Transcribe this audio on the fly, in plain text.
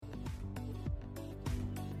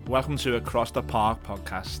Welcome to Across the Park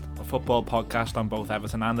podcast, a football podcast on both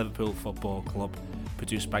Everton and Liverpool Football Club,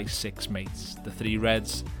 produced by six mates, the three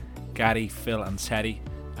Reds, Gary, Phil and Terry,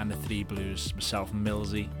 and the three Blues, myself,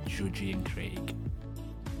 Millsy, Judgy and Craig.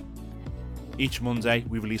 Each Monday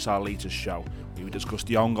we release our latest show. We will discuss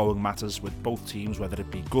the ongoing matters with both teams, whether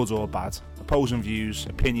it be good or bad, opposing views,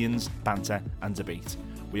 opinions, banter and debate.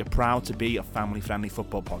 We are proud to be a family-friendly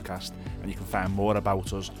football podcast, and you can find more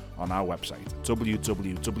about us on our website,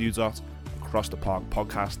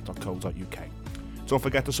 www.acrosstheparkpodcast.co.uk. Don't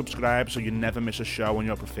forget to subscribe so you never miss a show on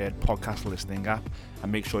your preferred podcast listening app, and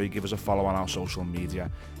make sure you give us a follow on our social media.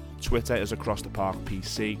 Twitter is Across the Park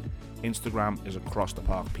PC, Instagram is Across the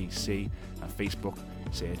Park PC, and Facebook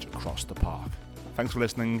search Across the Park. Thanks for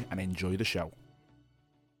listening and enjoy the show.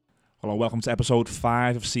 Hello, welcome to episode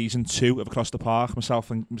 5 of season 2 of Across the Park. Myself,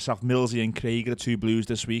 Millsy and Craig are the two Blues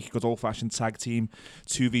this week. Good old-fashioned tag team,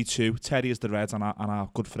 2v2. Terry is the Red and our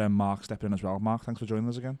good friend Mark stepping in as well. Mark, thanks for joining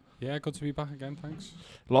us again. Yeah, good to be back again, thanks.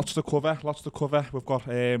 Lots to cover. We've got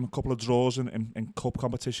a couple of draws in cup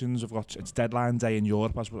competitions. It's deadline day in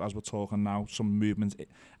Europe as we're talking now. Some movement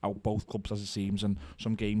out both clubs as it seems, and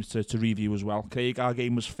some games to review as well. Craig, our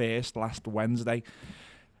game was first last Wednesday.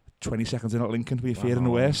 20 seconds in at Lincoln, we fearing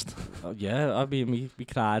the worst. Yeah, I mean, we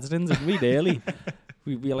cried it in, didn't we, really?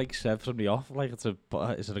 we like said from the off, like, is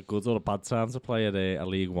it a good or a bad time to play at a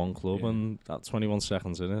League One club? Yeah. And that 21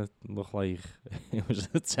 seconds in it looked like it was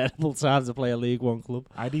a terrible time to play a League One club.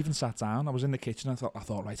 I'd even sat down, I was in the kitchen, I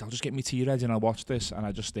thought, right, I'll just get my tea ready and I'll watch this, and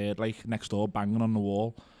I just stayed, like, next door banging on the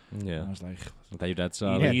wall. Yeah. And I was like... They Reds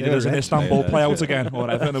are... Yeah, either there's an Istanbul play out again,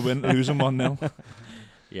 or Everton to win, losing 1-0.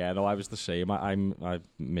 Yeah, no, I was the same. I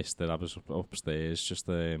missed it. I was upstairs just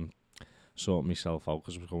sorting myself out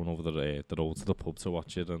because I was going over the road to the pub to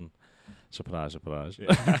watch it, and surprise.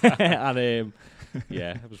 Yeah. And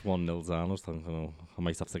yeah, it was 1-0 down. I was thinking, I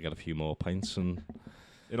might have to get a few more pints. And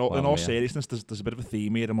in all seriousness, there's a bit of a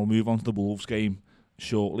theme here, and we'll move on to the Wolves game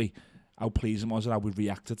shortly. How pleasing was it? How we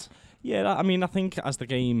reacted? Yeah, I mean, I think as the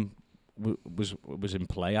game was in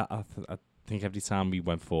play, I think every time we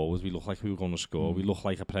went forward, we looked like we were going to score. We looked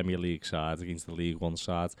like a Premier League side against the League One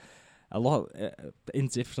side. A lot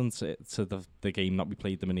indifferent to the game that we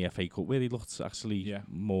played them in the FA Cup, where he looked actually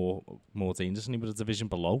more dangerous, and he was a division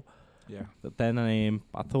below. Yeah. But then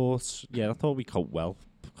I thought we coped well,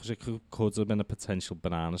 because it could have been a potential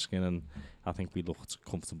banana skin, and I think we looked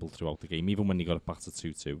comfortable throughout the game. Even when he got it back to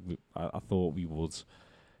 2-2, I thought we would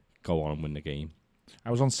go on and win the game.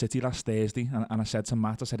 I was on City last Thursday, and I said to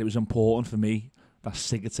Matt, it was important for me that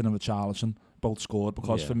Sigurdsson and Richarlison both scored,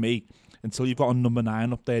 because for me, until you've got a number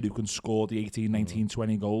 9 up there who can score the 18, 19,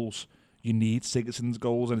 20 goals, you need Sigurdsson's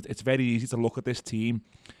goals, and it's very easy to look at this team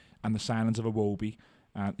and the signings of Iwobi,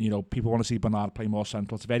 and people want to see Bernard play more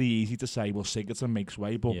central. It's very easy to say, well, Sigurdsson makes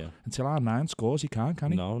way, but until our 9 scores, he can't,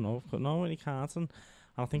 can he? No, he can't, and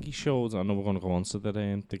I think he showed. I know we're going to go on to the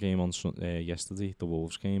game on yesterday, the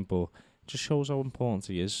Wolves game, but just shows how important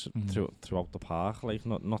he is throughout the park. Like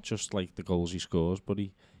not just like the goals he scores, but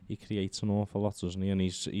he creates an awful lot, doesn't he? And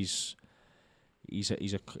he's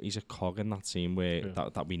a cog in that team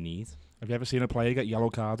that we need. Have you ever seen a player get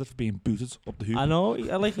yellow carded for being booted up the hoop? I know,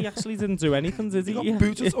 he actually didn't do anything, did he? He got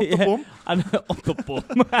booted up the bum. And up the bum.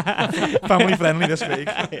 Family friendly this week.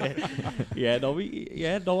 And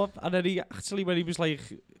then he actually, when he was like,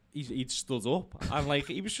 he'd stood up, and like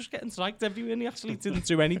he was just getting dragged everywhere, and he actually didn't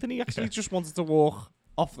do anything. He actually just wanted to walk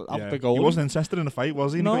off the goal. He wasn't interested in the fight,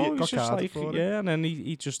 was he? No, he got was just like, and then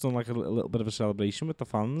he just done like a little bit of a celebration with the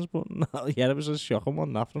fans, but it was a shocking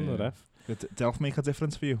one, that from the ref. Did Delph make a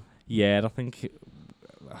difference for you? Yeah, I think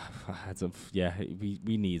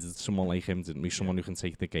we needed someone like him, didn't we? Someone who can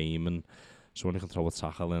take the game, and someone who can throw a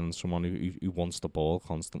tackle in, and someone who wants the ball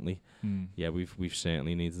constantly. Yeah, we've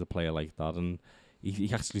certainly needed a player like that, and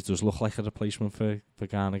he actually does look like a replacement for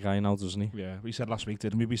Ghana guy now, doesn't he? Yeah, we said last week,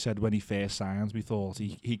 didn't we? We said when he first signed, we thought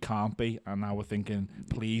he can't be, and now we're thinking,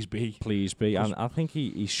 please be. And I think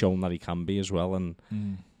he's shown that he can be as well, and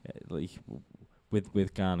like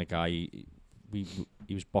with Ghana guy, he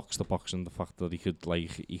was box to box in the fact that he could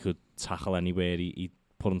tackle anywhere, he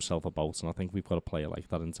put himself about, and I think we've got a player like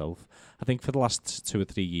that in Delph. I think for the last 2 or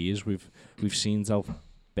 3 years we've seen Delph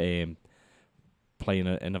playing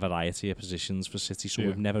in a variety of positions for City, so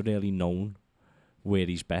we've never really known where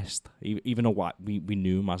he's best. Even though we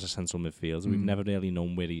knew him as a central midfielder, we've never really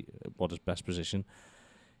known what his best position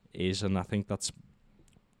is, and I think it's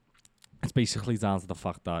basically down to the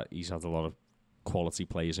fact that he's had a lot of quality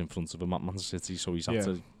players in front of him at Man City, so he's had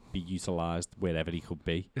to be utilised wherever he could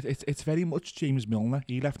be. It's very much James Milner.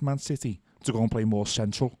 He left Man City to go and play more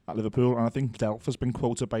central at Liverpool, and I think Delph has been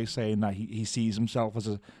quoted by saying that he sees himself as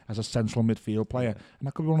a central midfield player, and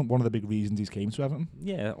that could be one of the big reasons he's came to Everton.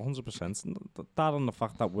 Yeah, 100%. That and the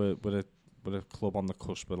fact that we're a club on the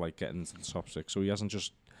cusp of like getting into the top six, so he hasn't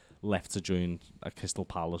just left to join a Crystal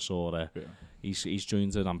Palace or he's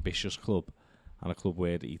joined an ambitious club and a club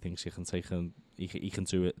where he thinks he can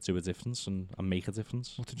do a difference and make a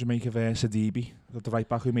difference. What did you make of Sidibe, the right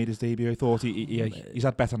back who made his debut? I thought he's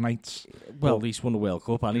had better nights. Well, he's won the World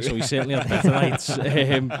Cup, and so he certainly had better nights.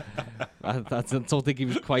 I don't think he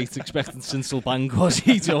was quite expecting Sinsel Bang, was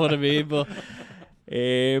he? Do you know what I mean? But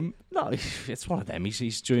no, it's one of them.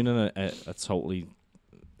 He's joining a totally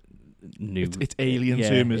new. It's alien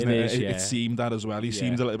to him, isn't it? Is, it seemed that as well. He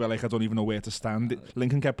seemed a little bit like I don't even know where to stand.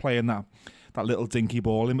 Lincoln kept playing that little dinky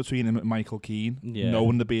ball in between him and Michael Keane,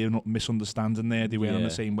 knowing there being a misunderstanding there. They weren't on the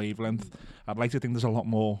same wavelength. I'd like to think there's a lot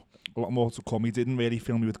more to come. He didn't really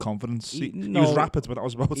fill me with confidence. He was rapid, but that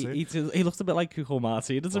was about it. He looked a bit like Cuco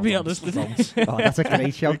Martina, to be honest. That's a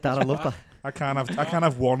great shout, Dad. I love that. I can't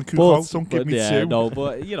have one Cuco. Don't give me two. No,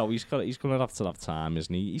 but you know he's going to have time,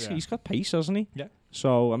 isn't he? He's got pace, hasn't he? Yeah.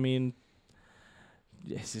 So I mean,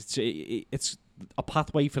 it's a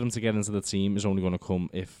pathway for him to get into the team is only going to come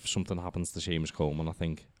if something happens to Seamus Coleman, I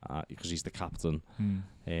think, because he's the captain.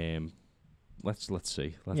 Let's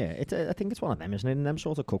see. I think it's one of them, isn't it? In them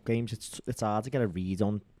sort of cup games, it's hard to get a read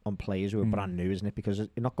on players who are brand new, isn't it? Because you're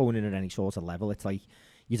not going in at any sort of level. It's like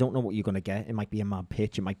you don't know what you're going to get. It might be a mad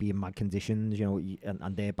pitch, it might be in mad conditions, you know,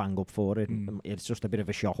 and they're bang up for it. It's just a bit of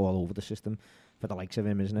a shock all over the system for the likes of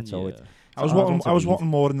him, isn't it? So I was wanting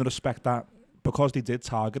more in the respect that, because they did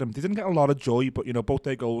target him, they didn't get a lot of joy, but you know, both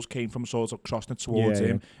their goals came from sort of crossing it towards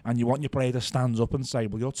him, and you want your player to stand up and say,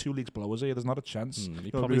 well, you're 2 leagues below us here, there's not a chance.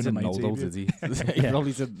 He probably didn't know though, did he? He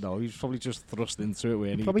probably didn't know. He was probably just thrust into it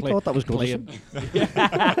when he probably thought that was good.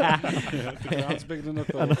 The crowd's bigger than I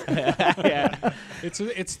thought.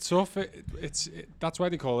 It's tough. That's why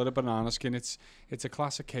they call it a banana skin. It's a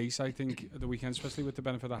classic case, I think, the weekend, especially with the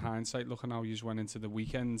benefit of hindsight, looking how you just went into the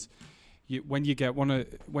weekend. When you get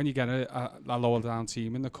a lower down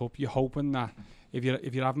team in the cup, you're hoping that if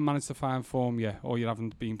you haven't managed to find form yet, or you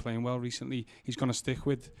haven't been playing well recently, he's going to stick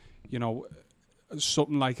with, you know,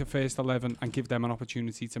 something like a first 11 and give them an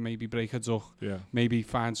opportunity to maybe break a duck, maybe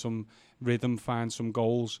find some rhythm, find some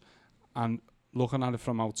goals. And looking at it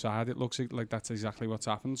from outside, it looks like that's exactly what's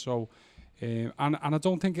happened. So. And I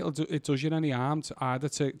don't think it does you any harm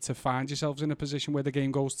to find yourselves in a position where the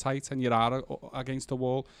game goes tight and you are against the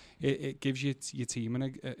wall. It gives your team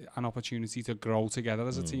an opportunity to grow together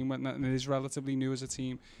as a team, and it is relatively new as a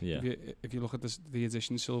team. If you look at the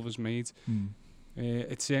addition Silva's made,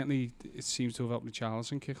 it seems to have helped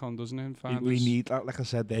Richarlison kick on, doesn't it? We need, like I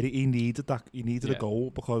said there, he needed that. He needed a goal,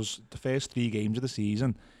 because the first 3 games of the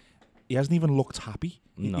season, he hasn't even looked happy.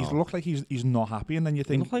 No. He's looked like he's not happy, and then you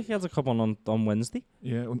think... He looked like he had a couple on Wednesday.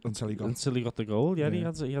 Yeah, until he got the goal. Yeah, he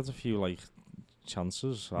had a few like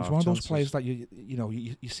chances. He's one of those players that you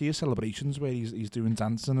see his celebrations where he's doing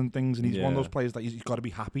dancing and things, and he's one of those players that he's got to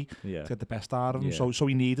be happy to get the best out of him. So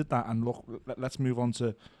he needed that. And look, let's move on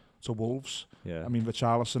to Wolves. I mean,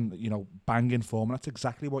 Richarlison, you know, banging form. That's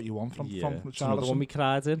exactly what you want from Richarlison. Another one we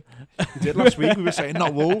cried in. He did last week. We were saying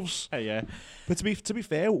not Wolves. But to be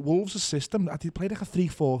fair, Wolves' system, they played like a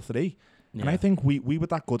 3-4-3. And I think we were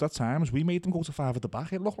that good at times. We made them go to 5 at the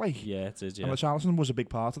back, it looked like. Yeah, it did, And Richarlison was a big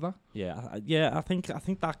part of that. I think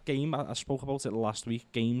that game, I spoke about it last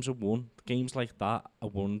week, games are won. Games like that are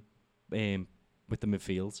won with the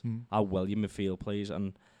midfield, how well your midfield plays.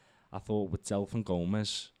 And I thought with Delph and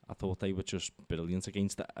Gomez, I thought they were just brilliant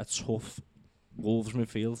against a tough Wolves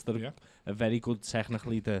midfield. They're very good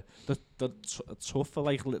technically. They're tough,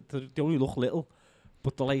 like, they only look little,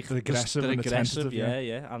 but they're like aggressive.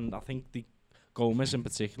 And I think the Gomez in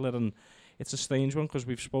particular, and it's a strange one because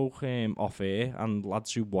we've spoken off air, and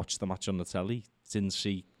lads who watched the match on the telly didn't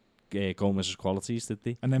see Gomez's qualities, did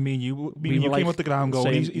they? And then me and you came up the ground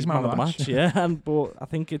going, he's man of the match. But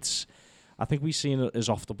I think we've seen it as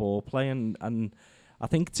off the ball play, and I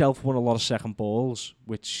think Delph won a lot of second balls,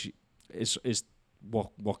 which is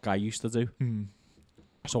what Guy used to do.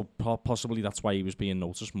 So possibly that's why he was being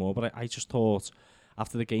noticed more. But I just thought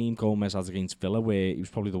after the game Gomez had against Villa, where he was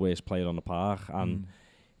probably the worst player on the park, and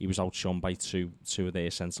he was outshone by two of their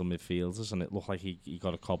central midfielders, and it looked like he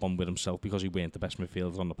got a cob on with himself because he weren't the best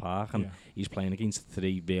midfielder on the park, and he's playing against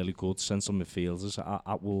 3 really good central midfielders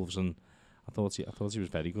at Wolves, and I thought he was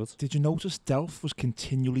very good. Did you notice Delph was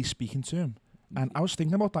continually speaking to him? And I was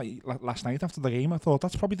thinking about that last night after the game. I thought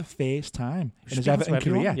that's probably the first time in his Everton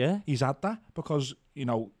career he's had that, because, you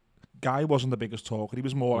know, Guy wasn't the biggest talker. He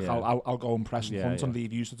was more like, Yeah. I'll go and press in front and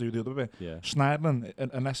leave you to do the other bit. Yeah. Schneiderlin,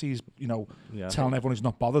 unless he's, Yeah. telling everyone he's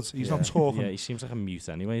not bothered, he's not talking. Yeah, he seems like a mute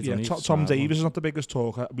anyway. Yeah, doesn't he? Tom Schneiderlin. Davies is not the biggest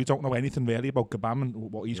talker. We don't know anything really about Gabam and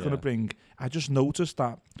what he's going to bring. I just noticed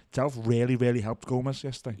that Delph really, really helped Gomez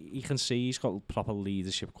yesterday. You can see he's got proper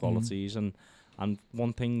leadership qualities, and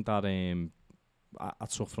one thing that I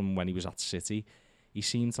took from when he was at City, he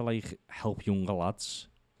seemed to like help younger lads,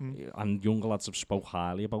 and younger lads have spoke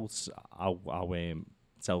highly about how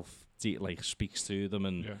Delph like speaks to them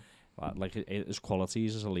and. Like his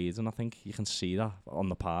qualities as a leader, and I think you can see that on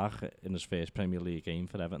the park in his first Premier League game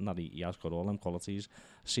for Everton, that he has got all them qualities.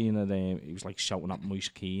 Seeing that he was like shouting at Moise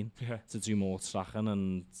Keane to do more tracking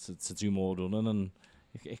and to do more running, and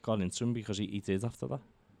it got into him because he did after that.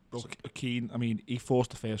 Look, Keane, I mean, he forced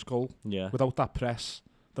the first goal. Yeah. Without that press,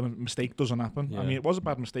 the mistake doesn't happen. Yeah. I mean, it was a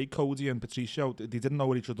bad mistake. Cody and Patricio, they didn't know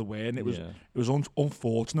what each other were, and it was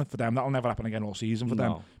unfortunate for them. That'll never happen again all season for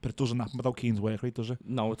them. But it doesn't happen without Keane's work rate, does it?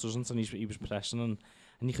 No, it doesn't. And he was pressing, and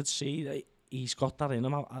you could see that he's got that in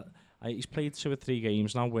him. He's played 2 or 3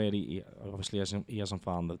 games now where he obviously hasn't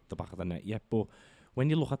found the back of the net yet. But when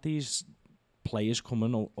you look at these players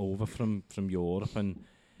coming over from Europe, and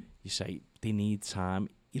you say they need time,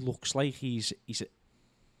 he looks like he's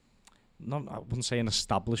not, I wouldn't say an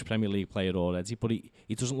established Premier League player already, but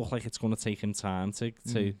he doesn't look like it's going to take him time to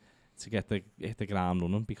hit the ground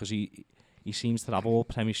running, because he seems to have all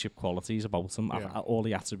Premiership qualities about him, all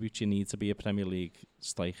the attributes you need to be a Premier League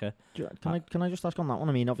striker. Can I just ask on that one?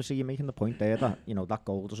 I mean, obviously you're making the point there that that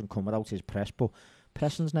goal doesn't come without his press, but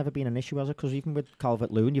pressing's never been an issue, has it? Because even with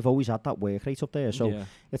Calvert-Lewin, you've always had that work rate up there. So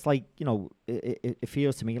it's like, it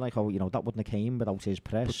feels to me like, that wouldn't have came without his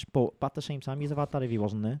press. But at the same time, you'd have had that if he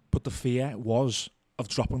wasn't there. But the fear was of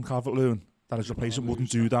dropping Calvert-Lewin, that his replacement wouldn't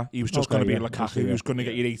do that. He was just going to be Lukaku, who's going to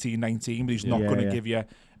get you 18, 19, but he's not going to give you.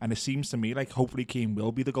 And it seems to me like hopefully Keane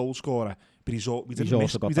will be the goal scorer. But we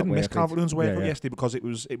didn't miss Calvert-Lewin's work yesterday because it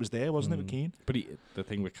was there, wasn't it, with Keane? But the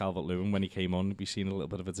thing with Calvert-Lewin, when he came on, we seen a little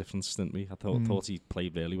bit of a difference, didn't we? I thought he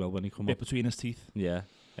played really well when he came on. Between his teeth. Yeah.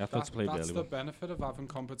 I thought he played really well. That's the benefit of having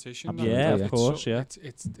competition. Yeah, of course,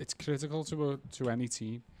 It's critical to any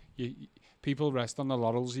team. People rest on their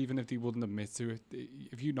laurels even if they wouldn't admit to it.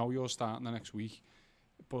 If you know you're starting the next week,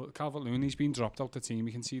 but Calvert-Lewin, he's been dropped out the team.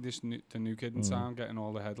 You can see the new kid in town getting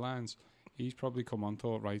all the headlines. He's probably come on,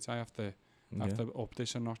 thought, right, I have to up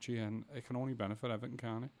this a notch, and it can only benefit Everton,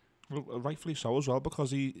 can't it? Well, rightfully so as well,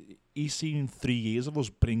 because he's seen 3 years of us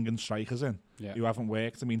bringing strikers in who haven't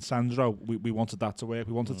worked. I mean, Sandro, we wanted that to work.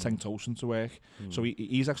 We wanted Cenk Tosun to work. So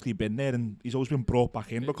he's actually been there, and he's always been brought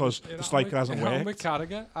back in because the striker hasn't worked. With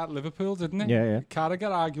Carragher at Liverpool, didn't it? Yeah. Carragher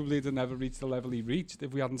arguably had never reached the level he reached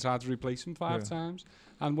if we hadn't tried to replace him 5 times.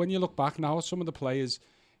 And when you look back now at some of the players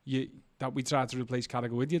that we tried to replace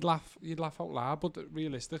Carragher with, you'd laugh out loud. But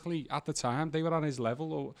realistically, at the time, they were on his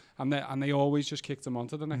level, and they always just kicked him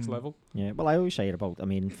onto the next level. Yeah, well, I always say it about. I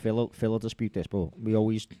mean, Phil will dispute this, but we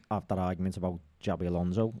always have that argument about Xabi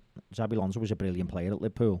Alonso. Xabi Alonso was a brilliant player at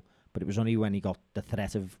Liverpool, but it was only when he got the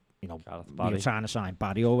threat of trying to sign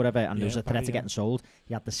Barry or whatever, and there was a threat of getting sold.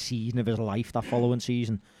 He had the season of his life that following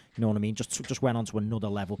season. You know what I mean? Just went on to another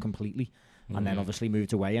level completely. And then obviously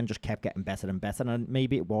moved away and just kept getting better and better. And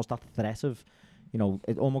maybe it was that threat of,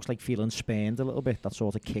 it almost like feeling spurned a little bit that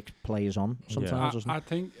sort of kicked players on sometimes,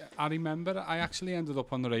 doesn't it? I remember I actually ended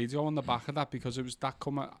up on the radio on the back of that because it was that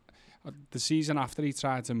the season after he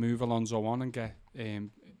tried to move Alonso on and get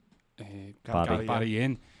Barry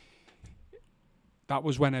in. That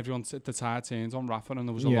was when everyone at the tide turned on Rafa, and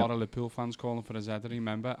there was a lot of Liverpool fans calling for his head, I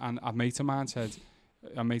remember. And a mate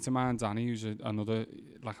of mine, Danny, who's another,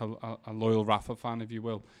 like a loyal Rafa fan, if you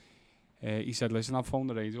will, he said, listen, I'll phone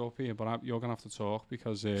the radio up here, but you're going to have to talk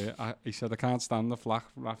because he said, I can't stand the flack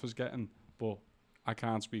Rafa's getting, but I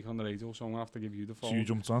can't speak on the radio, so I'm going to have to give you the phone. So you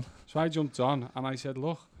jumped on? So I jumped on, and I said,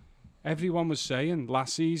 look, everyone was saying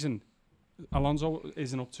last season, Alonso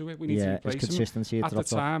isn't up to it. We need to replace consistency him. At the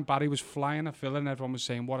time, Barry was flying a fill, and everyone was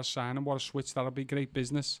saying, what a signing, what a switch, that'll be great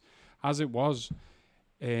business. As it was,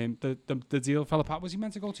 the deal fell apart. Was he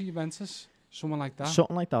meant to go to Juventus? Someone like that?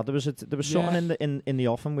 Something like that. There was something in the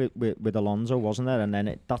offing with Alonso, wasn't there? And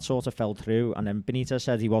then that sort of fell through. And then Benitez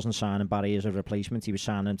said he wasn't signing Barry as a replacement. He was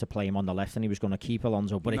signing to play him on the left, and he was going to keep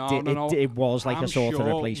Alonso. But it was like a sort of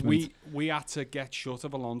replacement. We had to get shut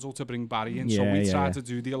of Alonso to bring Barry in, so we tried to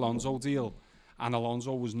do the Alonso deal, and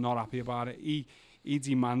Alonso was not happy about it. He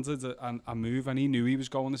demanded a move, and he knew he was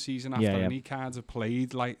going the season after, and he kind of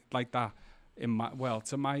played like that.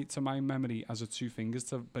 to my memory, as a two fingers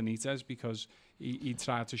to Benitez, because he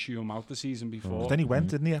tried to shoo him out the season before. Then he went,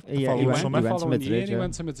 didn't he? He went to Madrid. He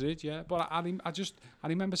went to Madrid, yeah. But I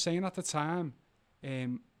remember saying at the time,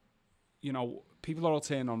 you know, people are all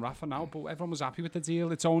turning on Rafa now, but everyone was happy with the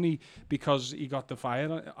deal. It's only because he got the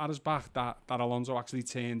fire at his back that Alonso actually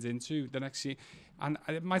turned into the next year. And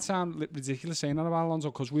it might sound ridiculous saying that about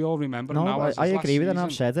Alonso, because we all remember him now. I agree with it, and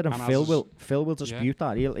I've said it, and Phil will dispute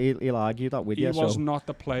that. He'll argue that with you. He was not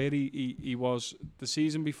the player he was the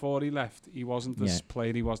season before he left. He wasn't the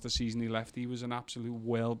player he was the season he left. He was an absolute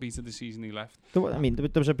world beater the season he left. There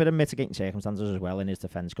was a bit of mitigating circumstances as well in his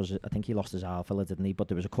defence, because I think he lost his arm, didn't he? But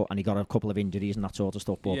there was and he got a couple of injuries and that sort of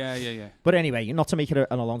stuff. But yeah. But anyway, not to make it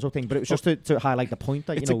an Alonso thing, but it was just to highlight the point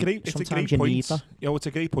that sometimes you need that. You know, it's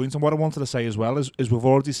a great point. And what I wanted to say as well is we've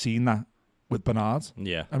already seen that with Bernard.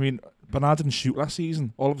 Yeah. I mean, Bernard didn't shoot last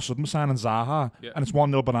season. All of a sudden, we're signing Zaha, and it's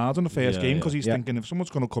 1-0 Bernard in the first game, because he's thinking if someone's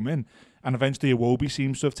going to come in, and eventually Iwobi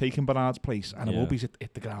seems to have taken Bernard's place, and Iwobi's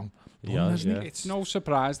hit the ground. It's no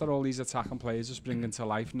surprise that all these attacking players are springing to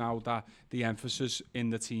life now that the emphasis in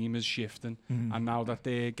the team is shifting, and now that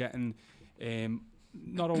they're getting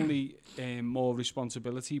not only more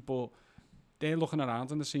responsibility, but they're looking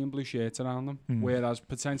around and they're seeing blue shirts around them, whereas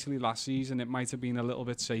potentially last season it might have been a little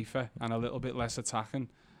bit safer and a little bit less attacking.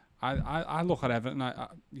 I look at Everton, I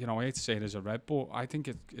hate to say it as a red, but I think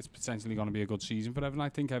it's potentially going to be a good season for Everton. I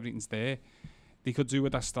think everything's there. They could do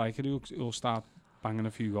with that striker who'll start banging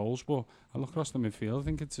a few goals, but I look across the midfield, I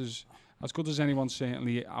think it's as good as anyone,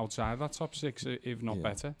 certainly outside that top six, if not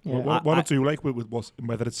better. Yeah. What I do like with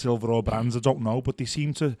whether it's Silva or Brands, I don't know, but they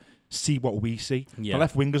seem to see what we see. The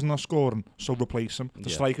left winger's not scoring, so replace him.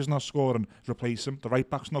 The striker's not scoring, replace him. The right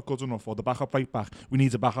back's not good enough, or the backup right back, we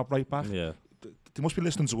need a backup right back. Yeah. They must be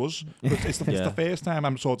listening to us. It's the first time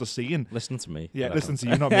I'm sort of seeing. Listen to me. Yeah, listen to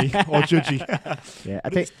you, not me, or Judgy. Yeah, I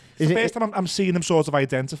think it's the first time I'm seeing them sort of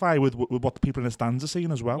identify with what the people in the stands are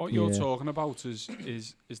seeing as well. What you're talking about is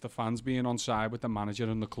the fans being on side with the manager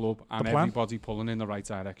and the club, and everybody pulling in the right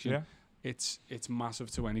direction. Yeah. It's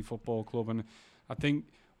massive to any football club, and I think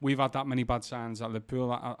we've had that many bad signs at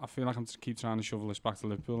Liverpool. I feel like I'm to keep trying to shovel this back to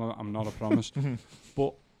Liverpool. I'm not a promise,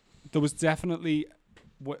 but there was definitely,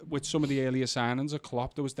 with some of the earlier signings of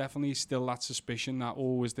Klopp, there was definitely still that suspicion that,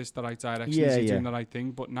 is this the right direction? Is he doing the right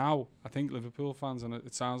thing? But now, I think Liverpool fans, and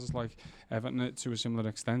it sounds like Everton to a similar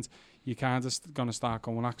extent, you kind of going to start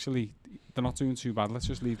going, actually, they're not doing too bad. Let's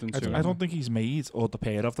just leave them to it. I don't think he's made, or the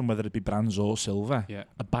pair of them, whether it be Brands or Silva,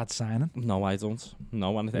 a bad signing. No, I don't.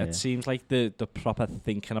 No, and it seems like the proper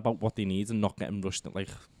thinking about what they need and not getting rushed like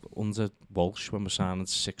under Walsh when we're signing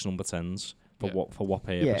 6 number 10s. For what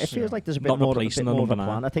purpose? Yeah, it feels like there's a bit more of a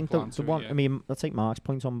plan. I think the one, I mean, I'll take Mark's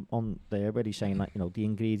point on there where he's saying that, the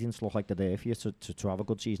ingredients look like they're there for you to have a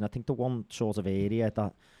good season. I think the one sort of area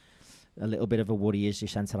that a little bit of a worry is your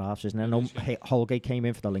centre-halves, isn't it? I know Holgate came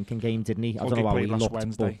in for the Lincoln game, didn't he? I don't know how he looked,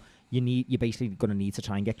 Wednesday. But you're basically going to need to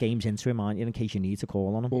try and get games into him, aren't you, in case you need to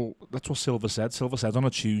call on him. Well, that's what Silva said. Silva said on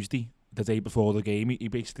a Tuesday, the day before the game, he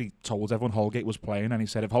basically told everyone Holgate was playing, and he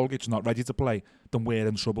said if Holgate's not ready to play, then we're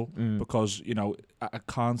in trouble, because I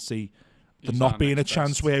can't see there not being a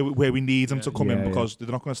chance where we need him to come in, because they're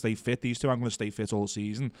not going to stay fit. These two aren't going to stay fit all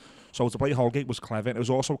season. So to play Holgate was clever. It was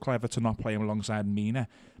also clever to not play him alongside Mina,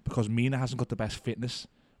 because Mina hasn't got the best fitness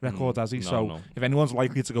record, has he? If anyone's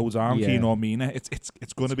likely to go down, Keane or Mina, it's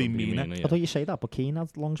going to be Mina. Although you say that, but Keane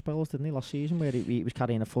had long spells, didn't he, last season, where he was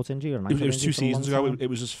carrying a foot injury or an ankle injury. It was 2 seasons ago. It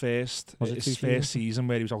was his first season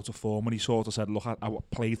where he was out of form, and he sort of said, look, I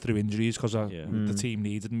played through injuries because the team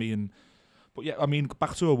needed me. But yeah, I mean,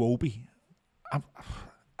 back to Iwobi.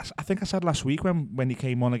 I think I said last week when he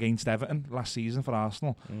came on against Everton last season for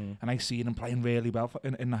Arsenal, and I seen him playing really well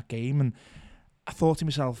in that game, and I thought to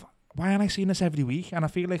myself, why aren't I seeing this every week? And I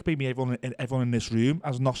feel like maybe everyone in this room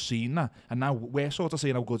has not seen that, and now we're sort of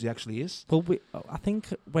seeing how good he actually is. Well, I think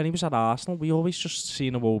when he was at Arsenal, we always just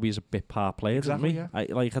seen Iwobi as a bit part player, didn't we? Yeah. I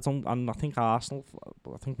think Arsenal.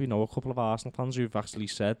 I think we know a couple of Arsenal fans who've actually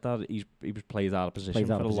said that he was played out of position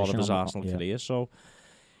for a lot of his Arsenal career. So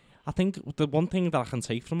I think the one thing that I can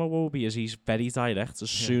take from Iwobi is he's very direct as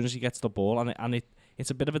soon as he gets the ball, and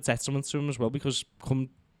it's a bit of a detriment to him as well, because come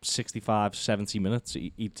 65, 70 minutes,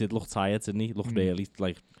 he did look tired, didn't he? He looked really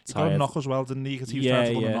tired. He got a knock as well, didn't he? Because he was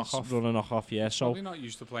trying to run a knock off. So probably not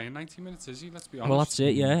used to playing 90 minutes, is he? Let's be honest. Well, that's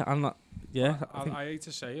it, yeah. And I hate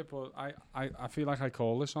to say it, but I feel like I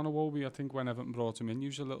call this on Iwobi. I think when Everton brought him in, you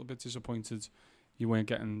was a little bit disappointed you weren't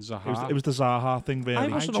getting Zaha. It was the Zaha thing, really. I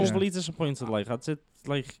wasn't overly disappointed. I did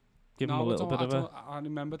give him a little bit of a. I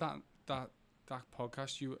remember that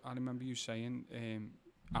podcast. I remember you saying.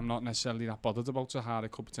 I'm not necessarily that bothered about Zaha.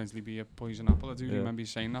 It could potentially be a poison apple. I do remember you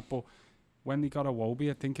saying that, but when they got Iwobi,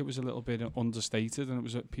 I think it was a little bit understated, and it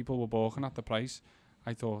was people were balking at the price.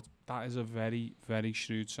 I thought that is a very, very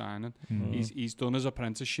shrewd signing. He's done his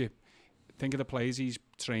apprenticeship. Think of the players he's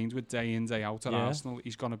trained with day in, day out at Arsenal.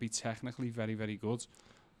 He's going to be technically very, very good,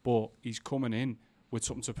 but he's coming in with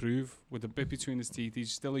something to prove, with a bit between his teeth.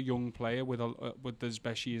 He's still a young player with his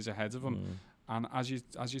best years ahead of him. And as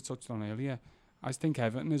you touched on earlier, I think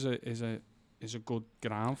Everton is a good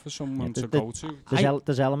ground for someone to go to.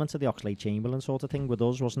 There's elements of the Oxlade-Chamberlain sort of thing with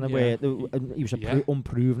us, wasn't there? Where he was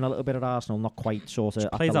unproven a little bit at Arsenal, not quite sort of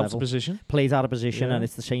at the level. Plays out of position, and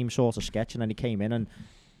it's the same sort of sketch. And then he came in and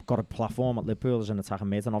got a platform at Liverpool as an attacking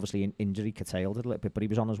mid, and obviously injury curtailed it a little bit, but he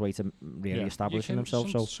was on his way to really establishing himself.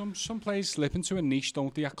 Some players slip into a niche,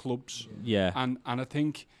 don't they, at clubs? Yeah. And I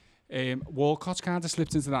think Walcott's kind of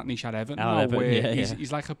slipped into that niche at Everton now, where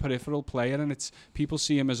he's like a peripheral player, and it's people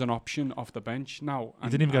see him as an option off the bench now. He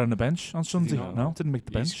didn't even get on the bench on Sunday. No, didn't make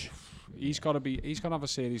the bench. He's got to have a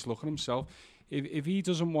serious look at himself. If he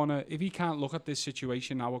doesn't want to, if he can't look at this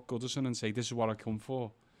situation now at Goodison and say, this is what I come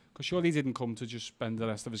for. Because surely he didn't come to just spend the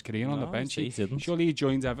rest of his career on the bench. He didn't. Surely he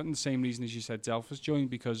joined Everton the same reason as you said Delph has joined,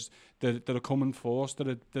 because they're a common force.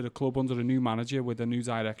 They're a club under a new manager with a new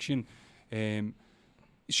direction.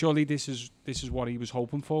 Surely this is what he was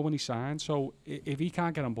hoping for when he signed. So if he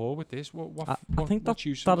can't get on board with this, I think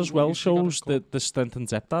that as well shows the strength and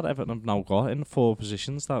depth that Everton have now got in the 4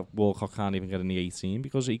 positions that Walcott can't even get in the 18,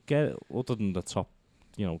 because he get, other than the top,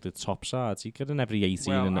 the top sides, he get in every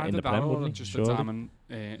 18 in the Prem, wouldn't he? Just determine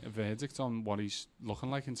a verdict on what he's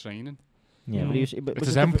looking like in training. Yeah, but it's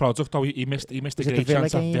his end product though. He missed a great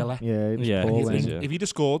chance at Villa. If he'd have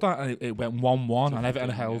scored that and it went 1-1 and Everton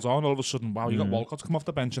held on, all of a sudden, wow, you got Walcott to come off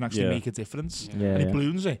the bench and actually make a difference. And he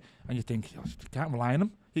balloons it, and you think, you can't rely on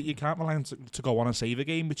him. You can't rely on him to go on and save a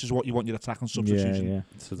game, which is what you want your attack and substitution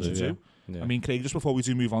to do. I mean, Craig, just before we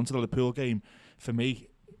do move on to the Liverpool game, for me,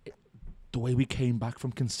 the way we came back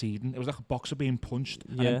from conceding, it was like a boxer being punched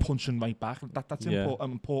and then punching right back. That's an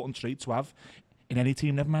important trait to have in any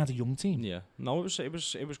team, never mind a young team. Yeah, no, it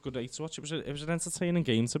was good to watch. It was an entertaining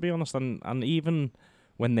game, to be honest. And even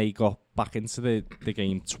when they got back into the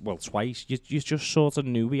game, twice, you just sort of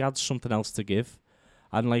knew we had something else to give.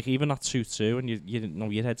 And like even at 2-2, and you know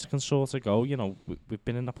your heads can sort of go. We've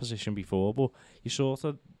been in that position before, but you sort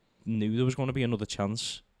of knew there was going to be another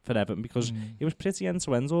chance for Everton, because it was pretty end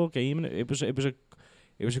to end all game, and it was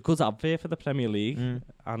a good advert for the Premier League,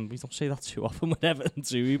 and we don't say that too often with Everton,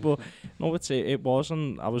 do we? But no, it was,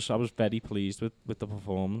 and I was very pleased with the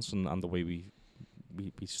performance and the way we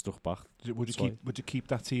stuck back. Would you keep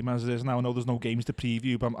that team as it is now? I know there's no games to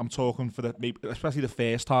preview, but I'm talking for especially the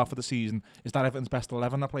first half of the season. Is that Everton's best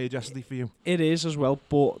 11 that played yesterday for you? It is as well,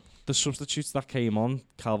 but the substitutes that came on,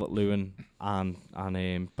 Calvert-Lewin and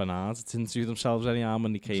Bernard, didn't do themselves any harm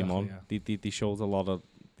when they came on. Yeah. They showed a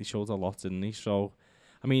lot, didn't they? So,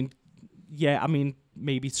 I mean,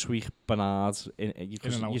 maybe tweak Bernard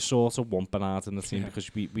because you sort of want Bernard in the team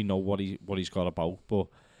because we know what he's got about, but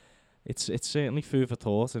it's certainly food for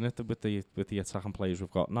thought, isn't it, with the attacking players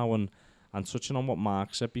we've got now, and touching on what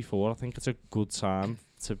Mark said before, I think it's a good time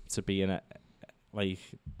to be in it. Like,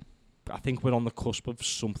 I think we're on the cusp of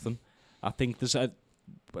something. I think there's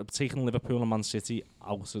taking Liverpool and Man City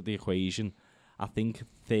out of the equation, I think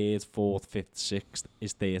 3rd, 4th, 5th, 6th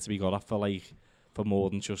is there to be got at for more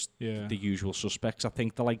than just the usual suspects. I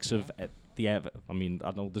think the likes of I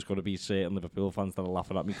know there's going to be certain Liverpool fans that are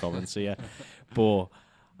laughing at me comments here, but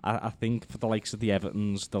I think for the likes of the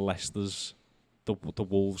Evertons, the Leicesters, the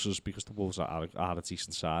Wolves, because the Wolves are a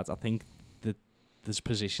decent side, I think that there's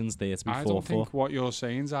positions there to be fought for. I don't think what you're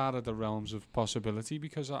saying is out of the realms of possibility,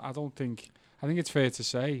 because I think it's fair to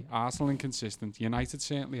say Arsenal inconsistent, United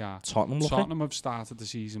certainly are. Tottenham have started the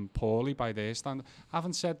season poorly by their standard.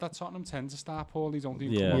 Having said that, Tottenham tend to start poorly, don't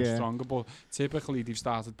they? Come out stronger, but typically they've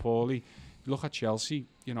started poorly. Look at Chelsea,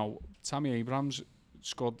 Tammy Abrahams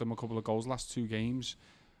scored them a couple of goals last 2 games.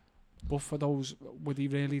 But for those, were they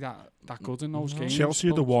really that good in those games? Chelsea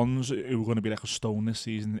are the ones who are going to be like a stone this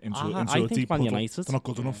season into I think Man United. They're not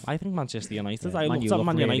good enough. I think Manchester United. I looked at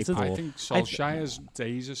Man United. I think Solskjaer's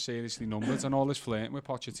days are seriously numbered, and all this flirting with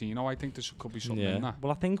Pochettino, I think there could be something in that.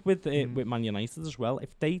 Well, I think with Man United as well,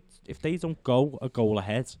 if they don't go a goal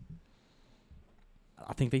ahead,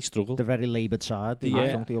 I think they struggle. The very laboured side.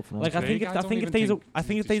 I think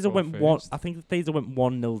if they went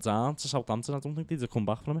 1-0 down to Southampton, I don't think they'd have come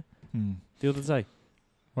back from it the other day.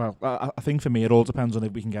 Well, I think for me it all depends on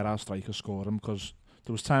if we can get our strikers scoring, because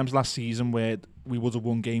There was times last season where we would have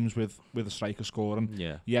won games with a striker scoring.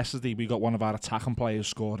 Yeah. Yesterday we got one of our attacking players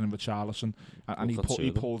scoring in Richarlison, and he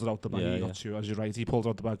pulled it out the bag. He got two, as you're right. He pulled it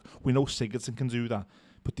out the bag. We know Sigurdsson can do that,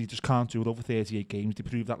 but they just can't do it over 38 games. They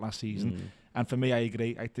proved that last season. And for me, I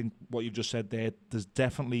agree. I think what you've just said there, there's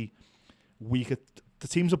definitely weaker. The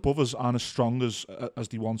teams above us aren't as strong as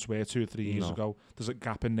they once were 2 or 3 years ago. There's a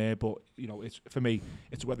gap in there, but it's for me,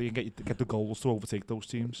 it's whether you can get the goals to overtake those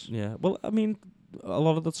teams. Yeah, well, I mean, a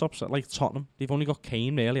lot of the top, like Tottenham, they've only got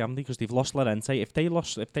Keane really, haven't they? Because they've lost Llorente. If they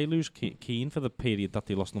lose Keane for the period that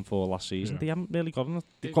they lost them for last season, they haven't really got enough.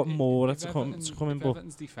 They've got more to come in. But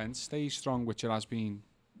Everton's defence stays strong, which it has been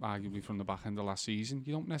arguably from the back end of last season,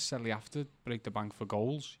 you don't necessarily have to break the bank for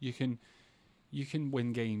goals. You can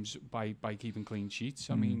win games by keeping clean sheets.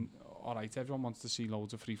 I mean, all right, everyone wants to see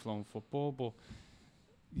loads of free-flowing football, but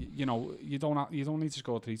you don't need to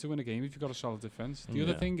score 3 to win a game if you've got a solid defence. The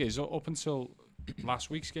other thing is, up until last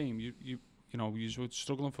week's game, you were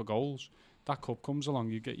struggling for goals. That cup comes along,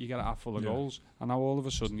 you get a half full of goals, and now all of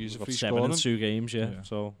a sudden you're free scoring. 7 in 2 games,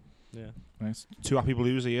 so. Yeah. Nice. 2 happy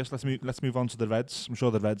Blues here. So let's move on to the Reds. I'm sure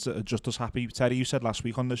the Reds are just as happy. Terry, you said last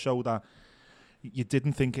week on the show that you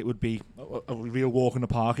didn't think it would be a real walk in the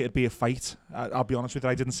park. It'd be a fight. I'll be honest with you,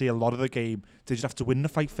 I didn't see a lot of the game. Did you have to win the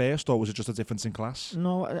fight first, or was it just a difference in class?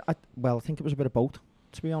 No, I think it was a bit of both,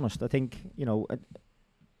 to be honest. I think,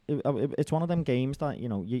 it's one of them games that,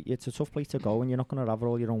 it's a tough place to go, and you're not going to have it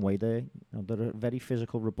all your own way there. They're a very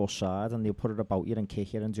physical, robust side, and they'll put it about you and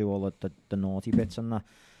kick you and do all the naughty bits and that.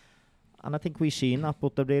 And I think we've seen that,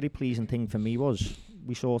 but the really pleasing thing for me was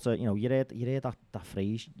we sort of, you hear that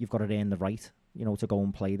phrase, you've got to earn the right, to go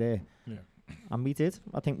and play there. Yeah. And we did.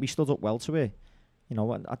 I think we stood up well to it.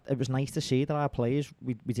 It was nice to see that our players,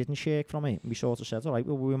 we didn't shake from it. We sort of said, all right,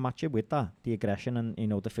 well, we'll match it with that, the aggression and,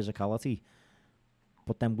 the physicality.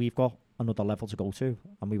 But then we've got another level to go to,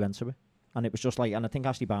 and we went to it. And it was just like, and I think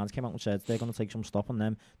Ashley Barnes came out and said they're going to take some stop on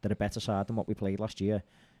them. They're a better side than what we played last year.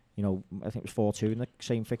 I think it was 4-2 in the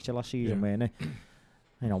same fixture last season, weren't it?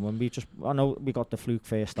 When I know we got the fluke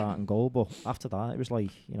first starting goal, but after that, it was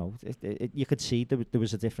like, you could see there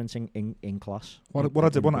was a difference in class. What I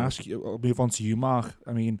did want to ask you, I'll move on to you, Mark.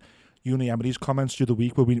 I mean, Unai Emery's comments through the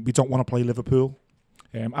week where we don't want to play Liverpool.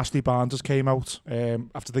 Ashley Barnes just came out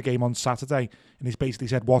after the game on Saturday, and he's basically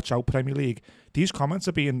said, watch out, Premier League. These comments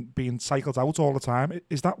are being cycled out all the time.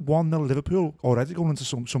 Is that 1-0 Liverpool already going into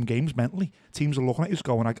some games mentally? Teams are looking at us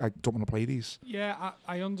going, I don't want to play these. Yeah,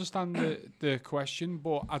 I understand the question,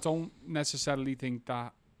 but I don't necessarily think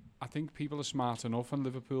that. I think people are smart enough, and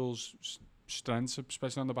Liverpool's strengths,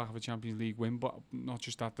 especially on the back of a Champions League win, but not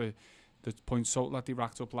just that, the points total that they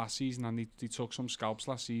racked up last season, and they took some scalps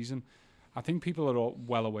last season. I think people are all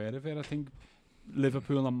well aware of it. I think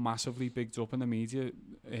Liverpool are massively bigged up in the media.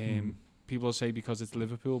 People say because it's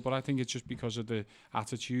Liverpool, but I think it's just because of the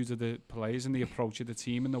attitude of the players and the approach of the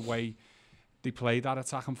team and the way they play that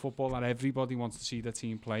attacking football that everybody wants to see their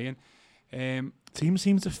team playing. Teams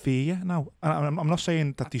seem to fear you now. I'm not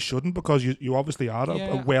saying that they shouldn't, because you obviously are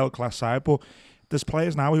a world-class side, but there's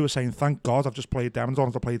players now who are saying, thank God I've just played them, I don't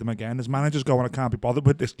have to play them again. There's managers going, I can't be bothered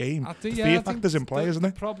with this game. The fear factor's in play, isn't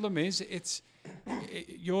it? The problem is,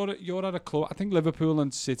 you're at a club. I think Liverpool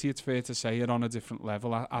and City, it's fair to say, are on a different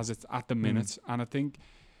level as it's at the minute. And I think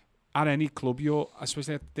at any club,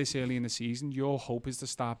 especially at this early in the season, your hope is to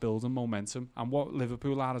start building momentum. And what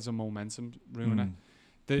Liverpool are is a momentum ruiner.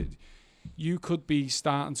 You could be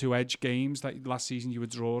starting to edge games that last season you were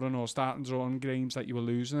drawing, or starting drawing games that you were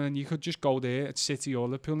losing, and you could just go there at City or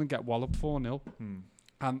Liverpool and get walloped 4-0.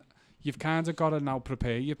 And you've kind of got to now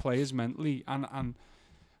prepare your players mentally. And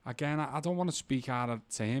again, I don't want to speak out of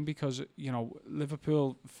turn, because,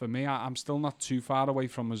 Liverpool, for me, I'm still not too far away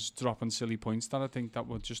from us dropping silly points that I think that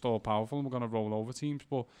we're just all powerful and we're going to roll over teams.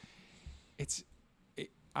 But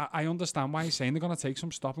I understand why you're saying they're going to take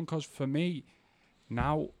some stopping, because for me,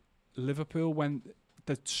 now, Liverpool, when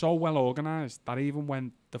they're so well organised that even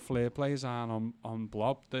when the flair players aren't on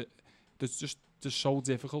blob, they're so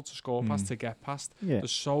difficult to score past, to get past. Yeah.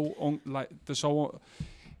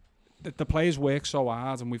 The players work so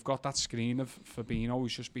hard, and we've got that screen of Fabinho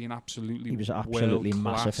who's just been absolutely. He was absolutely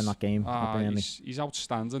massive in that game. He's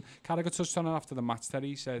outstanding. Carragher touched on it after the match.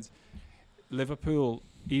 Terry said, Liverpool,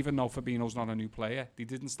 even though Fabinho's not a new player, they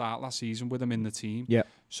didn't start last season with him in the team. Yeah.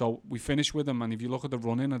 So we finished with him, and if you look at the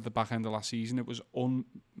run-in at the back end of last season, it was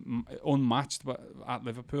unmatched at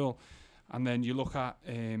Liverpool. And then you look at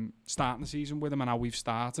starting the season with him and how we've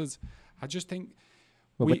started. I just think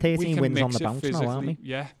we're 13 wins on the bounce now, aren't we?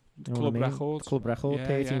 Yeah. Club record. Club record,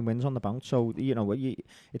 13 wins on the bounce. So,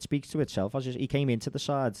 it speaks to itself. He came into the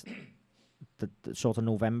side the sort of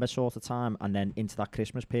November sort of time, and then into that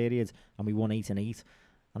Christmas period, and we won 8-8.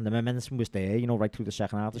 And the momentum was there, right through the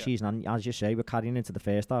second half of the season. And as you say, we're carrying into the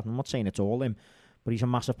first half. I'm not saying it's all him, but he's a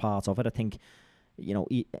massive part of it. I think,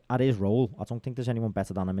 at his role, I don't think there's anyone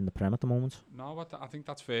better than him in the Prem at the moment. No, but I think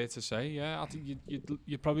that's fair to say. Yeah, I think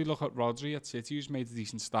you'd probably look at Rodri at City, who's made a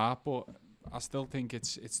decent start, but I still think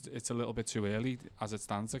it's a little bit too early as it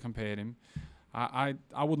stands to compare him. I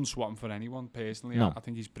wouldn't swap him for anyone personally. No. I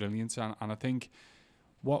think he's brilliant, and I think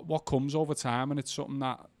what comes over time, and it's something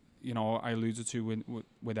that I alluded to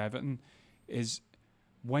with Everton, is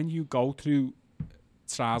when you go through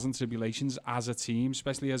trials and tribulations as a team,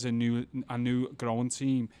 especially as a new growing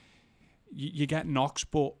team, you get knocks,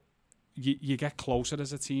 but you get closer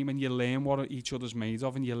as a team, and you learn what each other's made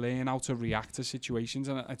of, and you learn how to react to situations.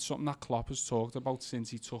 And it's something that Klopp has talked about since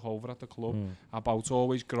he took over at the club, about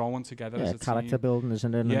always growing together as a character team. building,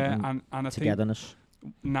 isn't it? And I togetherness.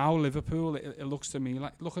 think now Liverpool, it looks to me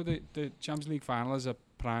like, look at the Champions League final as a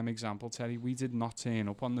prime example, Terry. We did not turn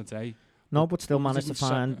up on the day. No, but still managed to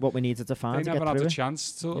find what we needed to find. They to never get had through a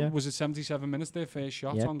chance. Till, was it 77 minutes their first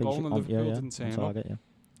shot on goal, and Liverpool didn't turn up?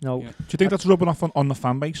 No. Do you think that's rubbing off on the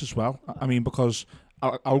fan base as well? I mean, because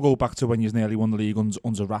I'll go back to when you nearly won the league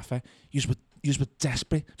under Rafa. You were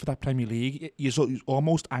desperate for that Premier League. You're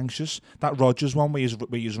almost anxious. That Rodgers one where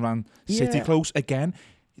you ran City close again.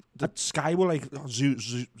 The Sky were like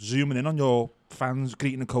zooming in on your fans,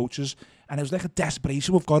 greeting the coaches, and it was like a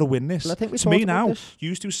desperation. We've got to win this. Well, I think to me now, you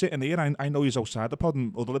used to sitting here. I know he's outside the pod,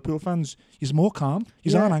 and other Liverpool fans, he's more calm.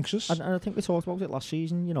 He's not anxious. And I think we talked about it last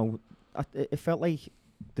season. It felt like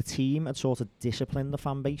the team had sort of disciplined the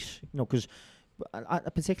fan base. Because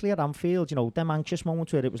particularly at Anfield, them anxious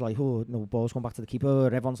moments where it was like, ball's going back to the keeper,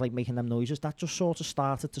 everyone's like making them noises. That just sort of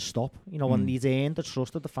started to stop. And he'd earned the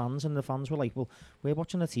trust of the fans, and the fans were like, well, we're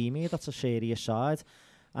watching a team here that's a serious side.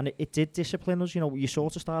 And it did discipline us. You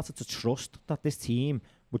sort of started to trust that this team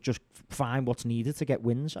would just find what's needed to get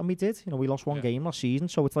wins, and we did. We lost one game last season,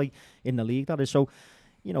 so it's like in the league that is. So,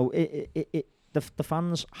 the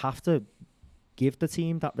fans have to give the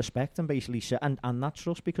team that respect and basically and that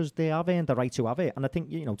trust, because they have earned the right to have it. And I think,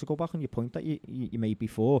 to go back on your point that you made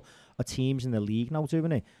before, are teams in the league now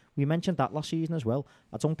doing it. We mentioned that last season as well.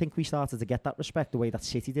 I don't think we started to get that respect the way that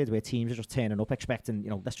City did, where teams are just turning up expecting,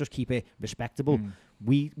 let's just keep it respectable.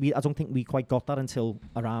 I don't think we quite got that until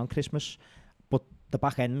around Christmas. But the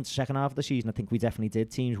back end, second half of the season, I think we definitely did.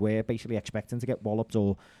 Teams were basically expecting to get walloped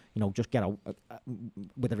or, just get out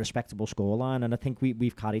with a respectable scoreline. And I think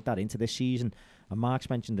we've carried that into this season. And Mark's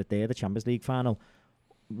mentioned that there, the Champions League final.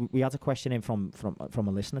 We had a question in from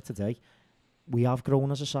a listener today. We have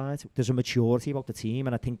grown as a side. There's a maturity about the team,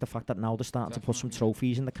 and I think the fact that now they're starting to put some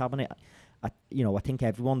trophies in the cabinet, I think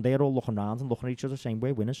everyone, they're all looking around and looking at each other saying,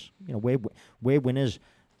 we're winners. We're winners.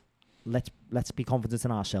 Let's be confident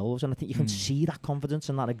in ourselves, and I think you can see that confidence,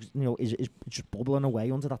 and that is just bubbling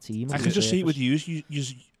away under that team. I can just see it with you.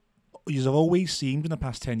 You have always seemed in the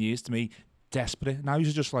past 10 years to me desperate. Now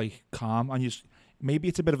you're just like calm, and maybe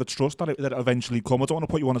it's a bit of a trust that it'll eventually come. I don't want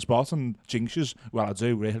to put you on a spot and jinx you. Well, I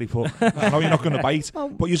do really, but I know you're not going to bite.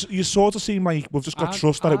 But you sort of seem like we've just got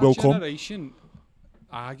trust that it will come. Our generation,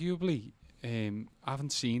 arguably,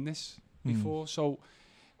 haven't seen this before, so.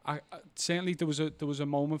 Certainly there was a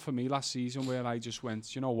moment for me last season where I just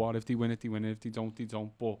went, you know what, if they win it, they win it, if they don't, they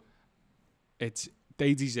don't. But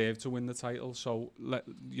they deserve to win the title, so let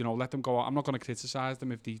them go out. I'm not going to criticise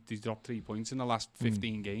them if they drop 3 points in the last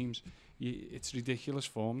 15 games. It's ridiculous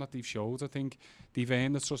form that they've showed. I think they've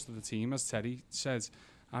earned the trust of the team, as Terry says.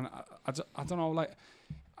 And I don't know, like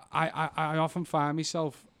I often find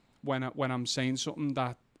myself when I'm saying something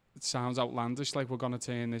that it sounds outlandish, like we're going to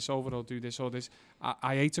turn this over or do this or this.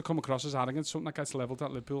 I hate to come across as arrogant, something that gets levelled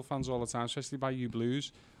at Liverpool fans all the time, especially by you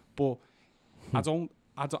Blues. But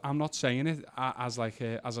I'm not saying it as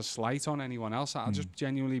a slight on anyone else. I just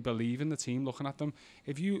genuinely believe in the team, looking at them.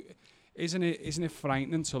 Isn't it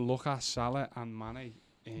frightening to look at Salah and Mane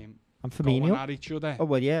and Firmino going at each other? Oh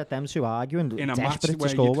well, yeah, them two arguing in a match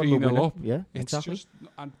where you're 3-0 up. Yeah, it's exactly.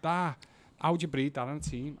 How would you breed that in a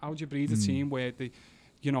team? How would you breed a team where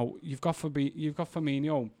you've got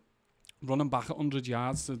Firmino running back at 100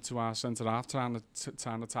 yards to our centre half, trying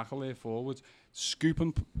to tackle their forwards,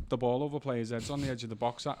 scooping the ball over players' heads on the edge of the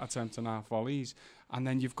box, attempting our volleys, and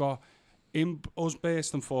then you've got us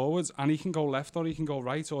bursting forwards, and he can go left or he can go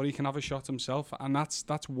right or he can have a shot himself, and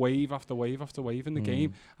that's wave after wave after wave in the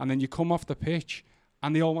game, and then you come off the pitch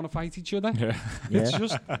and they all want to fight each other. It's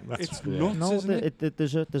just it's nuts, isn't it?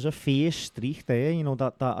 There's a fierce streak there,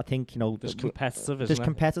 that I think, there's competitiveness. There's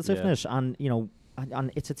competitiveness, and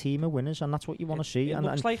and it's a team of winners, and that's what you want to see. It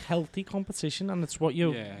looks like healthy competition, and it's what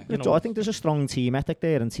you know. I think there's a strong team ethic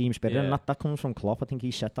there and team spirit, and that comes from Klopp. I think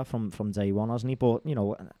he said that from day one, hasn't he? But you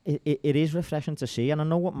know, it is refreshing to see, and I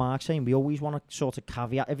know what Mark's saying. We always want to sort of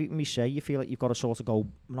caveat everything we say. You feel like you've got to sort of go,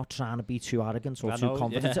 I'm not trying to be too arrogant or too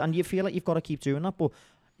confident, and you feel like you've got to keep doing that. But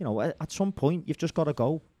you know, at some point, you've just got to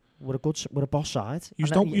go. We're a boss side. You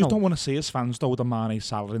don't want to see as fans though the Mane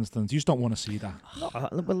Salah instance. You just don't want to see that.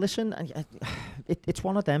 Well, listen, it's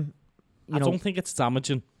one of them. I don't think it's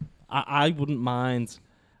damaging. I wouldn't mind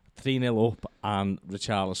 3-0 up and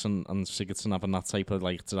Richarlison and Sigurdsson having that type of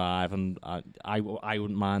like drive, and I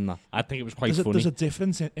wouldn't mind that. I think it was quite funny. There's a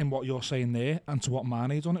difference in what you're saying there and to what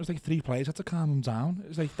Mane's done. It was like 3 players had to calm him down. It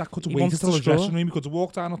was like that could have waited till the dressing room. He could have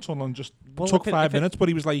walked down a tunnel and just took 5 minutes, but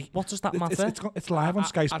he was like, "What does that matter?" It's live on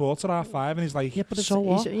Sky Sports at 5:30, and he's like, "Yeah, but so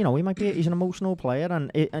what?" You know, he might be. He's an emotional player,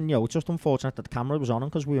 and you know, it's just unfortunate that the camera was on him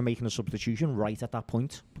because we were making a substitution right at that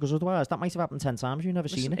point. Because otherwise, that might have happened 10 times. You've never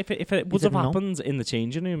seen it. If it would have happened in the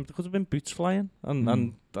changing room, there could have been boots flying.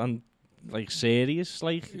 And like serious,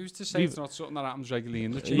 like who's to say it's not something that happens regularly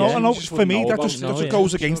in the team? No, for me that just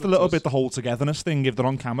goes against a little bit the whole togetherness thing if they're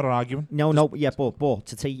on camera arguing. But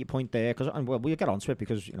to take your point there, because we'll get onto it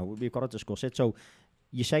because you know we've got to discuss it. So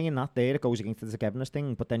you're saying that there it goes against the togetherness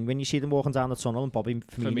thing, but then when you see them walking down the tunnel and Bobby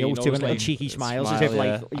Firmino's doing little cheeky smiles as if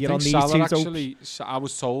like you're on these two. Actually, I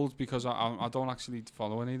was told because I don't actually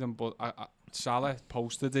follow any of them, but Salah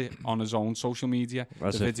posted it on his own social media,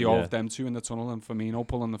 the video of them two in the tunnel and Firmino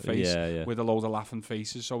pulling the face with a load of laughing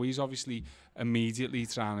faces. So he's obviously immediately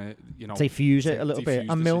trying to, you know, defuse it a little bit.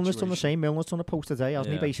 And Milner's done the same. Milner's done a post today,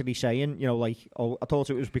 hasn't he? Basically saying, you know, like, oh, I thought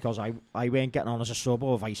it was because I weren't getting on as a sub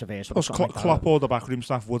or vice versa. Klopp or the backroom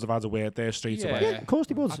staff would have had a word there straight away. Yeah, of course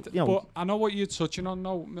they would. But I know what you're touching on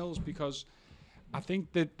now, Mills, because I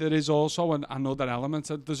think that there is also another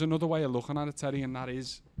element. There's another way of looking at it, Terry, and that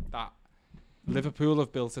is that Liverpool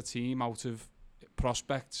have built a team out of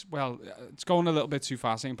prospects. Well, it's going a little bit too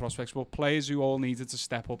far saying prospects, but players who all needed to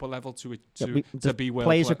step up a level to be world class.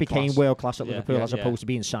 Players that became world class at Liverpool as opposed to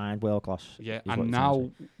being signed world class. Yeah, and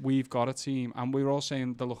now we've got a team, and we were all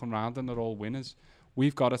saying they're looking around and they're all winners.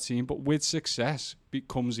 We've got a team, but with success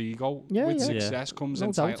comes ego. With success comes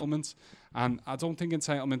entitlement. And I don't think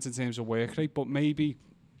entitlement in terms of work rate, but maybe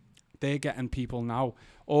they're getting people now,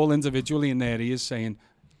 all individually in their ears saying,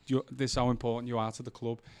 this is how important you are to the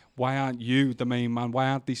club. Why aren't you the main man? Why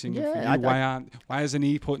aren't they singing for you? Why isn't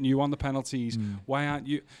he putting you on the penalties? Why aren't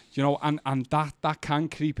you? You know, and that can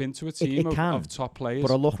creep into a team of top players.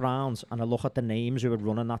 But I look round and I look at the names who are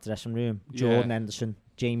running that dressing room: Jordan Henderson,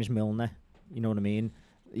 James Milner. You know what I mean?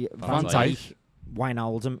 Van Dijk,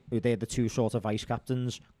 Wijnaldum, who they're the two sort of vice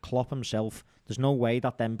captains. Klopp himself. There's no way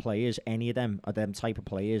that them players, any of them, are them type of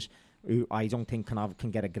players who I don't think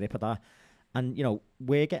can get a grip of that. And, you know,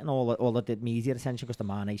 we're getting all of the media attention because the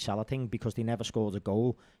Mane Salah thing, because they never scored a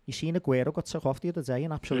goal. You seen Aguero got took off the other day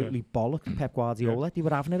and absolutely bollocked Pep Guardiola. They were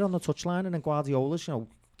having it on the touchline and then Guardiola's, you know,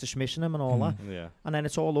 dismissing him and all that. Yeah. And then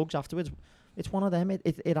it's all hugs afterwards. It's one of them.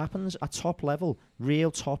 It happens at top level,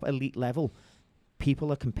 real top elite level.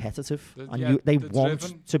 People are competitive and they want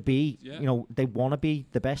driven to be, you know, they want to be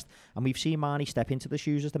the best. And we've seen Mane step into the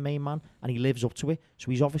shoes as the main man and he lives up to it.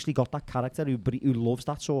 So he's obviously got that character who loves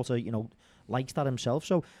that sort of, you know, likes that himself.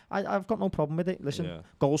 So I've got no problem with it. Listen,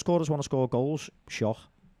 goal scorers want to score goals. Sure.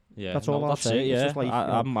 Yeah, that's all I'll say. Yeah. It's just like,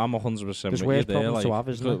 I'm 100% with you there. Problems to have,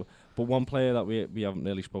 isn't it? But one player that we haven't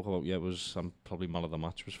really spoke about yet was probably man of the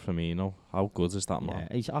match was Firmino. How good is that man?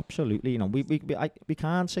 Yeah, he's absolutely. You know, we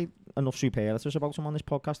can't say enough superlatives about him on this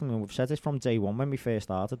podcast. I mean, we've said this from day one when we first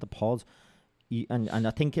started the pod. And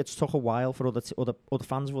I think it's took a while for other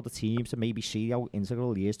fans of other teams to maybe see how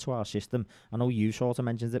integral he is to our system. I know you sort of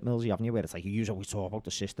mentioned it, Millsy, haven't you? Where it's like you always talk about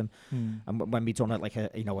the system, and when we done it like a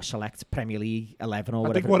select Premier League 11 or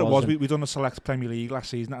whatever. I think what it was, we done a select Premier League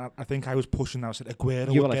last season. I think I was pushing. I said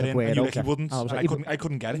Aguero would get in, and you he wouldn't. I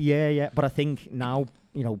couldn't get it. Yeah. But I think now,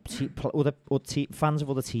 you know, fans of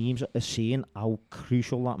other teams are seeing how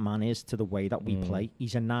crucial that man is to the way that we play.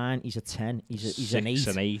 He's a 9, he's a 10, he's an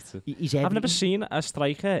 8. I've never seen a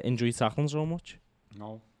striker enjoy tackling so much.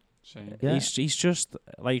 No, same. Yeah. He's just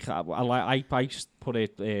like I put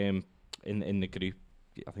it in the group.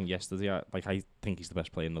 I think yesterday. I think he's the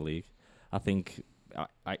best player in the league. I think.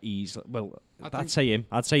 I'd say him.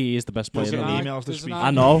 I'd say he is the best player in the league. Emails this week. I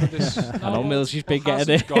know. I know Mills is big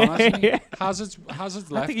getting it. Hazard's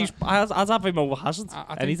left. I think I'd have him over Hazard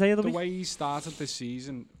any day of the week. The way he started this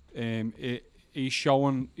season, he's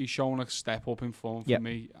showing a step up in form for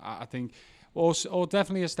me. I think, or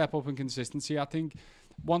definitely a step up in consistency. I think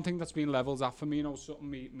one thing that's been levelled at for me,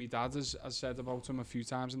 something my dad has said about him a few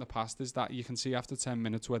times in the past, is that you can see after 10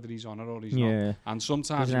 minutes whether he's on it or he's not. And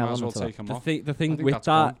sometimes you might as well take him off. The thing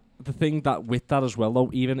with that as well, though,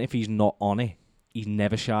 even if he's not on it, he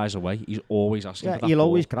never shies away. He's always asking for that he'll ball.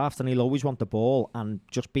 always graft and he'll always want the ball. And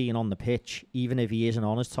just being on the pitch, even if he isn't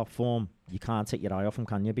on his top form, you can't take your eye off him,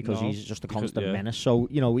 can you? Because he's just a constant menace. So,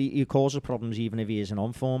 he causes problems even if he isn't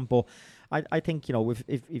on form. But I think,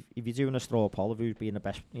 if you're doing a straw poll of who's being the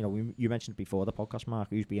best, you mentioned before the podcast, Mark,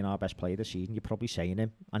 who's being our best player this season, you're probably saying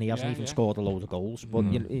him. And he hasn't even scored a load of goals. But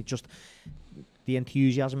the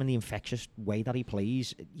enthusiasm and the infectious way that he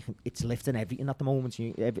plays, it's lifting everything at the moment.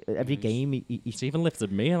 Every game, he's even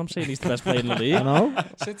lifted me, and I'm saying he's the best player in the league. I know.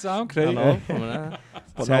 Sit down, Craig.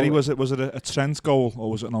 Terry, was it a Trent goal or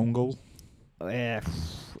was it an own goal?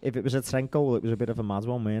 If it was a Trent goal, it was a bit of a mad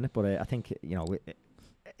one, wasn't it? But I think,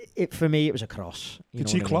 for me, it was a cross.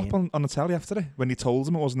 Did you clap on the telly after it when he told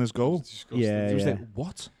him it wasn't his goal? Yeah, he was like,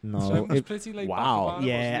 what? No. It was pretty late. Wow.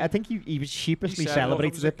 I think he was sheepishly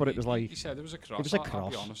celebrated it, but it was like... He said it was a cross. It was a cross.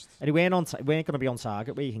 I'll be honest. And he weren't going to be on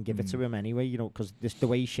target where you can give it to him anyway, because the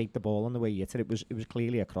way he shaped the ball and the way he hit it, it was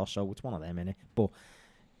clearly a cross, so it's one of them, innit? But,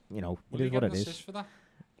 it is what it is. For that?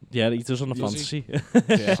 Yeah, he does on the fantasy.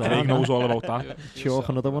 Craig knows all about that. Chalk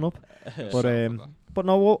another one up. But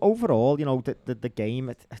no, overall, the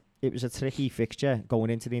game, it was a tricky fixture going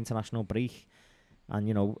into the international break. And,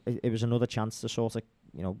 it was another chance to sort of,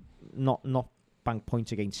 not bank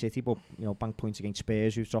points against City, but, bank points against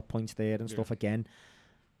Spurs, who've dropped points there and stuff again.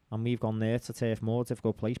 And we've gone there to Turf Moor,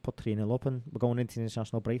 difficult place, put 3-0 up, and we're going into the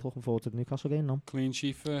international break, looking forward to the Newcastle game now. Clean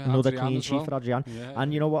sheet for another Adrian clean as sheet well. for Adrian. Yeah.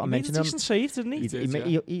 And you know what, I mentioned him. He made a decent save, didn't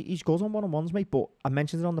he? He's good on one-on-ones, mate, but I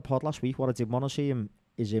mentioned it on the pod last week. What I did want to see him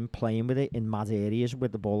is him playing with it in mad areas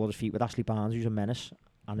with the ball at his feet with Ashley Barnes, who's a menace.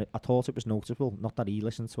 And I thought it was noticeable. Not that he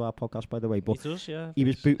listens to our podcast, by the way, but he does, yeah. He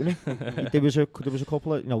was booting it. There was a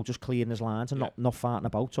couple of just clearing his lines and not farting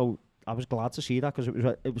about. So I was glad to see that, because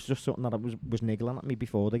it was just something that was niggling at me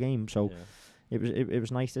before the game. So it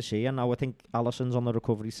was nice to see. And now I think Alisson's on the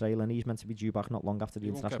recovery trail, and he's meant to be due back not long after the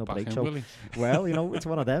international break. In, well, it's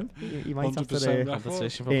one of them. He might have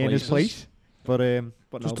to earn his place. But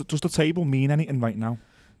does the table mean anything right now?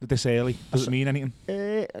 This early? Does it mean anything?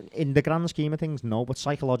 In the grand scheme of things, no. But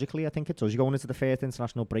psychologically, I think it does. You're going into the first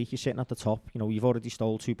international break, you're sitting at the top. You've already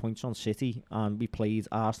stole 2 points on City, and we played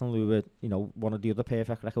Arsenal, who were, one of the other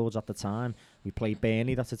perfect records at the time. We played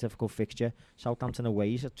Burnley, that's a difficult fixture. Southampton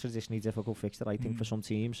away is a traditionally difficult fixture, I think, for some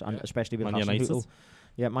teams, and especially with Man United.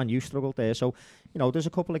 Yeah, Man U struggled there. So, there's a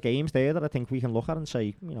couple of games there that I think we can look at and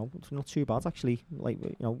say, it's not too bad, actually. Like,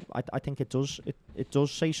 I think it does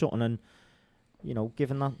say something. And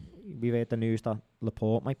given that we've heard the news that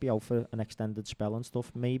Laporte might be out for an extended spell and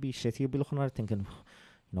stuff, maybe City will be looking at it thinking,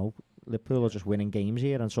 Liverpool are just winning games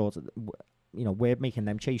here, and sort of, we're making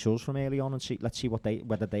them chase us from early on, and let's see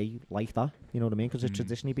whether they like that. You know what I mean? Because it's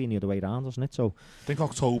traditionally been the other way around, hasn't it? So I think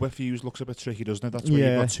October fuse looks a bit tricky, doesn't it? That's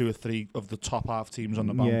where you've got 2 or 3 of the top half teams on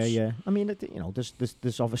the bounce. Yeah. I mean,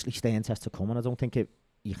 there's obviously staying test to come, and I don't think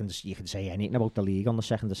you can say anything about the league on the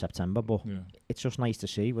 2nd of September, but it's just nice to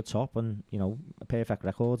see we're top and, a perfect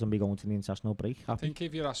record, and be going to the international break. Happy. I think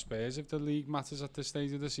if you're at Spurs, if the league matters at this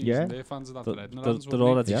stage of the season, their fans are that dreading it. They're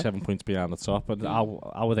already 7 points behind the top, and how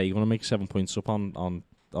are they going to make 7 points up on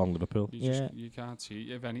Liverpool? You can't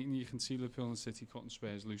see. If anything, you can see Liverpool and City cutting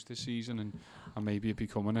Spurs loose this season, and maybe it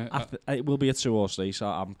becoming it will be a 2-horse race.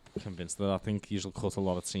 I'm convinced that. I think he'll cut a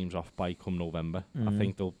lot of teams off by come November. I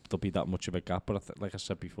think there'll be that much of a gap, but like I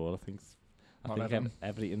said before, I think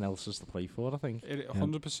everything else is to play for. I think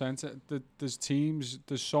 100%.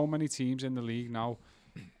 There's so many teams in the league now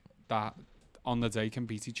that on the day can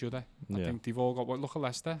beat each other. I think they've all got. Look at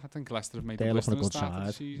Leicester. I think Leicester have made the list at the start of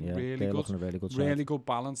the season. Really good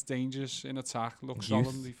balance, dangerous in attack, looks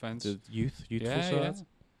solid in defence. Youthful side.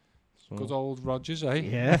 So. Good old Rodgers, eh?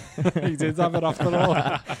 Yeah, he did have it after all.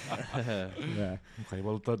 Okay,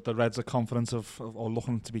 well, the Reds are confident or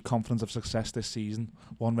looking to be confident of success this season.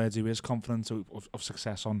 One Red who is confident of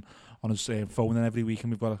success on his phone and every week,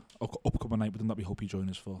 and we've got an upcoming night with him that we hope you join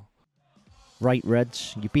us for. Right,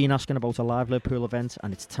 Reds, you've been asking about a live Liverpool event,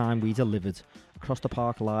 and it's time we delivered. Across the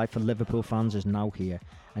Park Live for Liverpool fans is now here.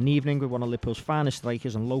 An evening with one of Liverpool's finest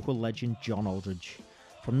strikers and local legend John Aldridge.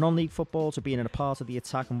 From non-league football to being a part of the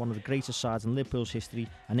attack and one of the greatest sides in Liverpool's history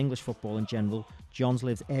and English football in general, John's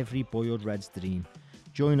lived every boyhood Reds dream.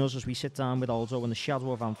 Join us as we sit down with Aldo in the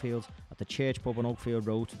shadow of Anfield at the Church Pub on Oakfield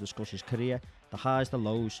Road to discuss his career, the highs, the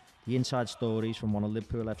lows, the inside stories from one of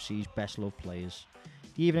Liverpool FC's best-loved players.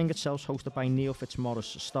 The evening itself is hosted by Neil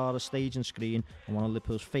Fitzmaurice, a star of stage and screen and one of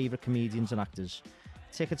Liverpool's favourite comedians and actors.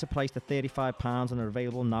 Tickets are priced at £35 and are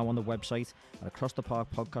available now on the website at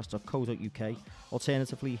acrosstheparkpodcast.co.uk.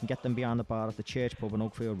 Alternatively, you can get them behind the bar at the Church Pub on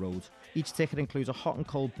Oakfield Road. Each ticket includes a hot and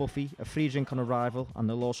cold buffet, a free drink on arrival, and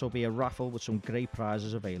there'll also be a raffle with some great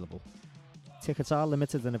prizes available. Tickets are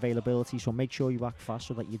limited in availability, so make sure you act fast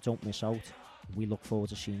so that you don't miss out. We look forward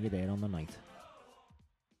to seeing you there on the night.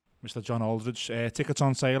 Mr. John Aldridge, tickets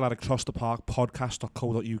on sale at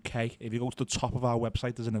acrosstheparkpodcast.co.uk. If you go to the top of our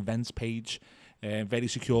website, there's an events page. Very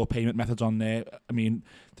secure payment methods on there. I mean,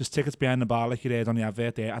 there's tickets behind the bar, like you heard on the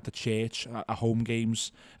advert there, at the church, at home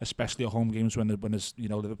games, especially at home games when there's, you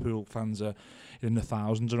know, Liverpool fans are in the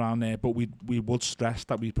thousands around there. But we would stress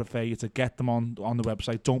that we prefer you to get them on the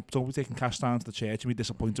website. Don't be taking cash down to the church and be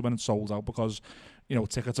disappointed when it's sold out, because, you know,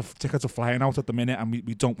 tickets are flying out at the minute, and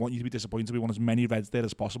we don't want you to be disappointed. We want as many Reds there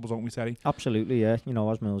as possible, don't we, Terry? Absolutely, yeah. You know,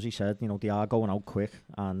 as Millsy said, you know, they are going out quick,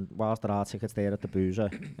 and whilst there are tickets there at the Boozer,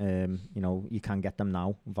 you know, you can get them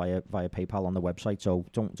now via PayPal on the website. So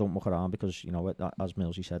don't muck around, because, you know, as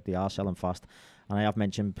Millsy said, they are selling fast. And I have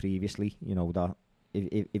mentioned previously, you know, that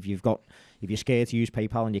if you're scared to use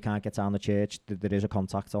PayPal and you can't get down the church, there is a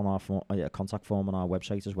contact on our contact form on our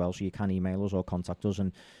website as well, so you can email us or contact us,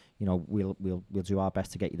 and, you know, we'll do our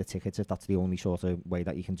best to get you the tickets if that's the only sort of way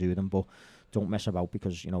that you can do them. But don't mess about,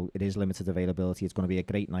 because, you know, it is limited availability. It's going to be a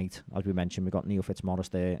great night. As we mentioned, we've got Neil Fitzmaurice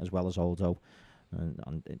there as well as Aldo,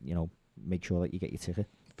 and you know, make sure that you get your ticket.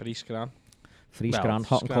 Free scran,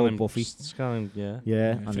 hot and cold buffet.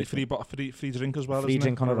 Yeah. And free drink as well. Free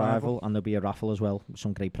drink on arrival, and there'll be a raffle as well.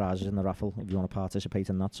 Some great prizes in the raffle if you want to participate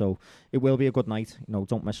in that. So it will be a good night. You know,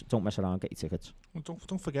 don't mess around. Get your tickets. Well,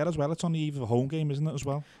 don't forget as well, it's on the eve of a home game, isn't it, as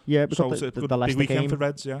well? Yeah, because so the Leicester big weekend game for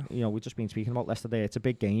Reds. Yeah. You know, we've just been speaking about Leicester there. It's a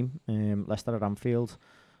big game. Leicester at Anfield.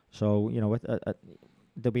 So, you know,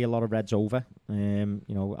 there'll be a lot of Reds over. You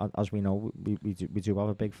know, as we know, we do have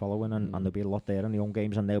a big following, and there'll be a lot there in the home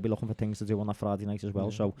games, and they'll be looking for things to do on that Friday night as well.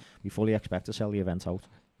 Yeah. So we fully expect to sell the event out.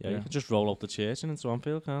 Yeah, you can just roll out the church and into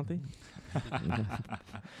Anfield, can't he?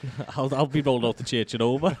 I'll be rolled out the church and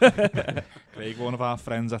over. Craig, one of our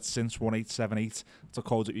friends at Since1878, to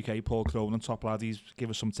code.uk, Paul Cronin, top lad, he's give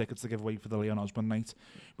us some tickets to give away for the Leon Osborne night,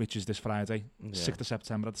 which is this Friday, 6th of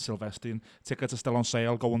September at the Sylvestrian. Tickets are still on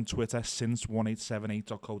sale. Go on Twitter,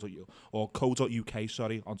 Since1878.co.uk or co.uk,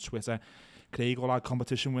 sorry, on Twitter. Craig, all our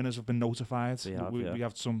competition winners have been notified. We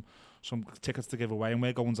have some tickets to give away, and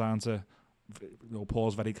we're going down to, you know,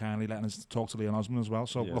 Paul's very kindly letting us talk to Leon Osborne as well,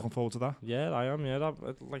 so looking forward to that. Yeah, I am, I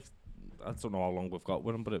don't know how long we've got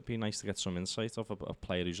with him, but it'd be nice to get some insight off a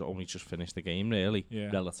player who's only just finished the game, really,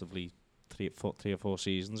 relatively 3 or 4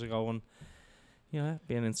 seasons ago, and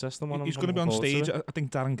being interesting one. He's going to be on stage. I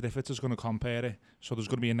think Darren Griffiths is going to compare it, so there's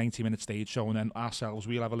going to be a 90-minute stage show, and then ourselves,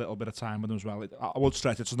 we'll have a little bit of time with them as well. I would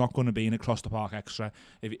stress it's not going to be an Across the Park extra.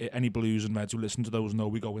 If any Blues and Reds who listen to those know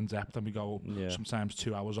we go in depth, and we go sometimes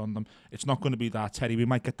 2 hours on them. It's not going to be that, Terry. We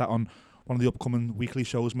might get that on one of the upcoming weekly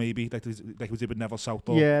shows, maybe, like we did with Neville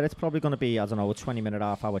Southall. Yeah, it's probably going to be, I don't know, a 20-minute,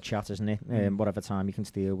 half-hour chat, isn't it? Whatever time you can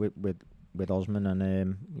steal with Osman,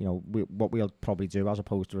 and you know, what we'll probably do, as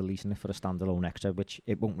opposed to releasing it for a standalone extra, which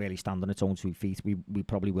it won't really stand on its own 2 feet, we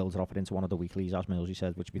probably will drop it into one of the weeklies, as Millsy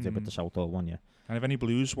said, which we did with the Southall one. And if any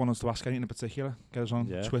Blues want us to ask anything in particular, get us on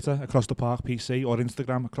Twitter, Across the Park PC, or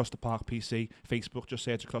Instagram, Across the Park PC, Facebook, just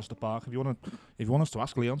search Across the Park. If you want us to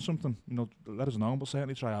ask Leon something, you know, let us know, and we'll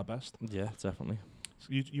certainly try our best. Yeah, definitely. So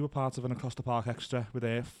you were part of an Across the Park extra with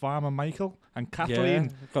Farmer Michael and Kathleen. Yeah,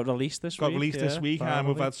 got released this week. And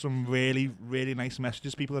we've had some really, really nice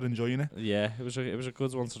messages. People are enjoying it. Yeah, it was a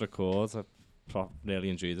good one to record. I really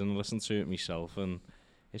enjoyed it and listened to it myself, and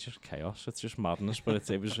it's just chaos. It's just madness, but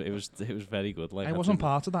it was very good. Like, I wasn't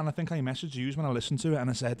part of that, and I think I messaged you when I listened to it, and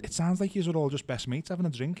I said, it sounds like you were all just best mates having a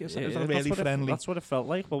drink. It's really friendly. That's what it felt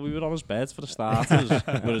like. Well, we were on his beds for the starters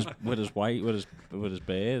with his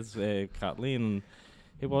birds, Kathleen. And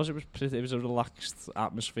it was a relaxed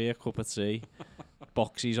atmosphere, cup of tea,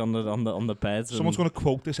 boxies on the bed. Someone's going to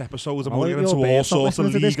quote this episode. I'm going into all sorts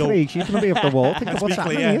of legal. She's going to be up the wall. Let's be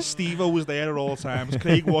clear, Steve-O was there at all times.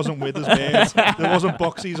 Craig wasn't with his birds. There wasn't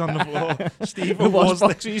boxies on the floor. Steve-O was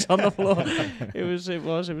boxies on the floor. It was a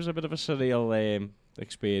bit of a surreal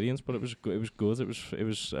experience, but it was good. It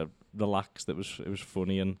was relaxed. It was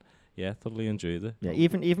funny, and thoroughly enjoyed it. Yeah,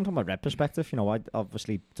 even from a Red perspective, you know, I'd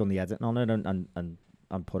obviously done the editing on it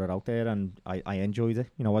and put it out there, and I enjoyed it.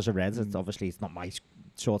 You know, as a Reds, it's not my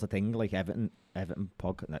sort of thing, like Everton extras,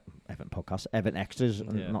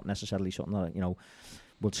 and not necessarily something that, you know,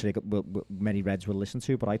 many Reds will listen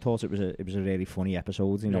to. But I thought it was a really funny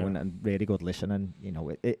episode, you know, and really good listening. You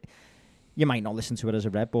know, you might not listen to it as a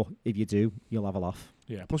Red, but if you do, you'll have a laugh.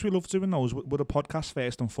 Yeah. Plus, we love doing those. We're a podcast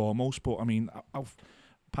first and foremost, but I mean,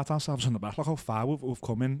 pat ourselves on the back. Look how far we've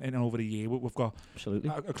come in over a year. We've got Absolutely.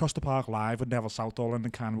 Across the Park Live with Neville Southall and the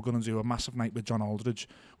Can. We're going to do a massive night with John Aldridge.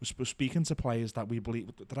 We're speaking to players that we believe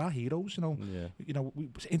they're our heroes. You know, we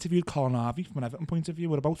interviewed Colin Harvey from an Everton point of view.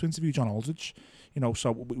 We're about to interview John Aldridge. You know,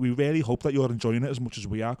 so we really hope that you're enjoying it as much as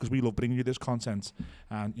we are, because we love bringing you this content.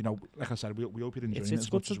 And you know, like I said, we hope you're enjoying it. It's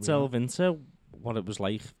good to delve into what it was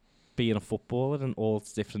like being a footballer in all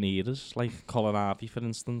its different eras, like Colin Harvey, for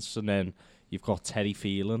instance, and then you've got Terry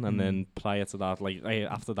Phelan, and then prior to that, like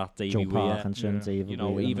after that, Davey Weir, David you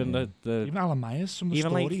know, Weir, even the even Alan Myers, some of the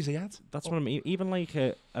stories he had. That's what I mean. Even like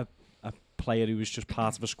a player who was just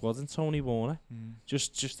part of a squad in Tony Warner,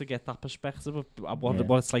 just to get that perspective of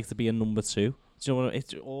what it's like to be a number 2. Do you know,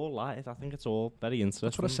 it's all that. I think it's all very interesting.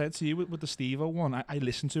 That's what I said to you with the Steve-O one. I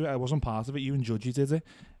listened to it. I wasn't part of it. You and Judgy did it.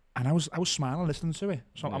 And I was smiling listening to it.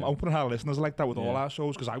 So I'm hoping our listeners are like that with all our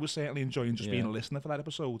shows, because I was certainly enjoying just being a listener for that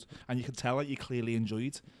episode. And you could tell that you clearly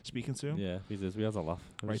enjoyed speaking to him. Yeah, we did. We had a laugh.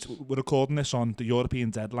 Right, we're recording this on the European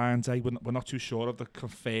deadline day. We're not too sure of the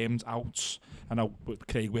confirmed outs. I know,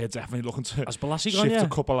 Craig, we're definitely looking to shift a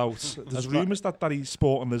couple out. There's rumours that he's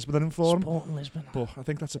Sporting Lisbon are in for him. Sporting Lisbon. But I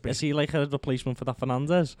think that's a bit... Is he like a replacement for that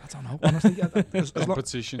Fernandes? I don't know, honestly.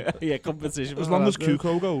 Competition. Competition. As long as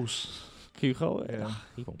Kuko goes... Kuko,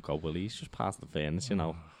 he won't go, will he? He's just past the fairness, you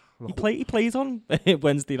know. He played on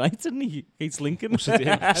Wednesday night, didn't he? Against Lincoln.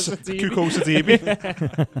 Kuko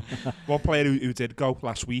Sidibe. One player who did go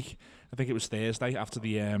last week, I think it was Thursday, after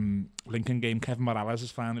the Lincoln game, Kevin Morales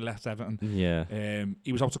has finally left Everton. Yeah.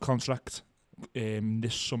 He was out of contract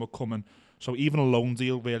this summer coming, so even a loan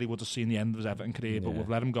deal really would have seen the end of his Everton career, but we've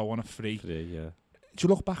let him go on a free. Do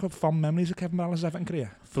you look back with fond memories of Kevin Morales' Everton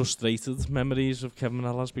career? Frustrated memories of Kevin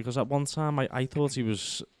Morales, because at one time I thought he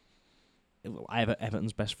was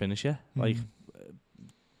Everton's best finisher. Like,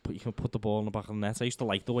 you can put the ball in the back of the net. I used to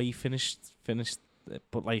like the way he finished,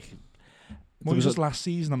 but like... Moyes' last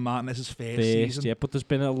season and Martinez's first season. Yeah, but there's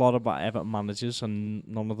been a lot of Everton managers, and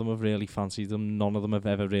none of them have really fancied him. None of them have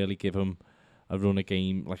ever really given him a run of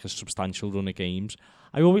game, like a substantial run of games.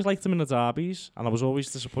 I always liked him in the derbies, and I was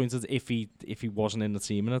always disappointed if he wasn't in the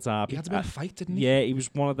team in a derby. He had a bit of a fight, didn't he? Yeah, he was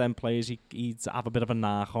one of them players he'd have a bit of a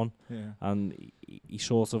narc on, and he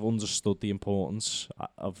sort of understood the importance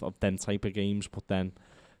of them type of games, but then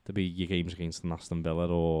to be your games against an Aston Villa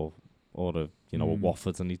or a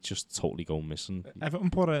Watford, and he'd just totally go missing. Everton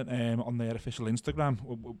put it on their official Instagram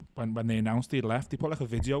when they announced he'd left. He put like a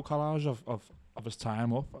video collage of his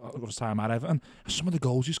time at Everton. Some of the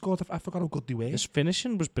goals he scored, I forgot how good they were. His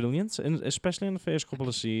finishing was brilliant, especially in the first couple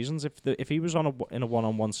of seasons. If he was in a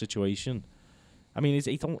one-on-one situation, I mean,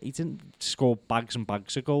 he didn't score bags and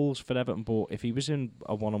bags of goals for Everton, but if he was in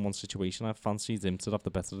a one-on-one situation, I fancied him to have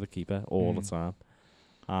the better of the keeper all the time.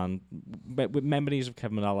 And with memories of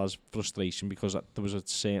Kevin Morales' frustration, because there was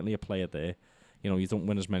certainly a player there. You know, you don't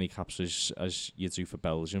win as many caps as you do for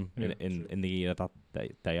Belgium in the year that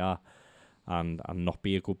they are, and not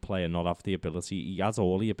be a good player, not have the ability. He has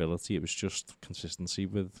all the ability. It was just consistency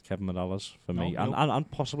with Kevin Morales for me,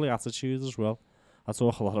 and possibly attitude as well. I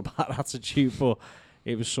talk a lot about attitude, but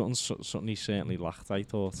it was something he certainly lacked, I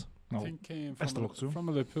thought. I think from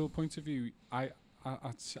a Liverpool point of view, I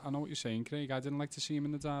know what you're saying, Craig. I didn't like to see him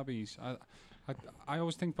in the derbies. I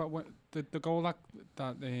always think about the goal that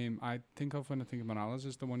I think of when I think of Morales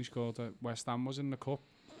is the one he scored at West Ham, was in the cup.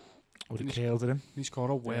 Would have killed him. He scored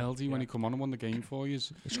a worldie when he come on and won the game for you.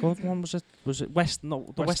 He scored one. Was it West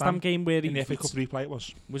Ham game where in the FA Cup replay?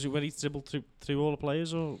 Was it where he dribbled through all the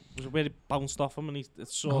players, or was it where he bounced off him and it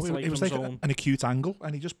was like an acute angle,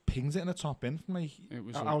 and he just pings it in the top in from like.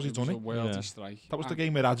 How's he done it? A worldie strike. That was the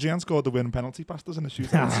game where Adrian scored the winning penalty past us in the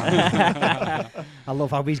shootout. I love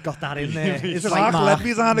how he's got that in there. It's like Mark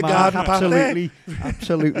behind the garden.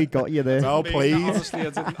 Absolutely got you there. Well played. Honestly, I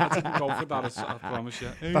didn't go for that. I promise you.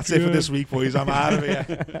 That's it for this week, boys. I'm out of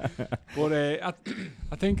here. But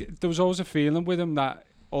I think there was always a feeling with him that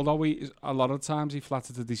although a lot of times he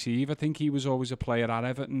flattered to deceive, I think he was always a player at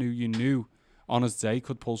Everton who you knew on his day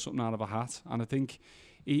could pull something out of a hat. And I think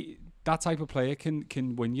that type of player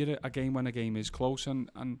can win you a game when a game is close,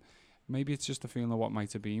 and maybe it's just a feeling of what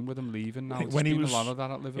might have been with him leaving now. There's been a lot of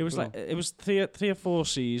that at Liverpool. It was three or four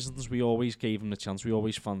seasons we always gave him the chance. We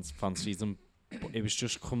always fancied him. But it was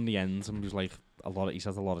just come the end, and he was like he's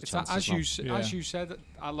had a lot of chances. As you said,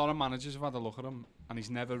 a lot of managers have had a look at him, and he's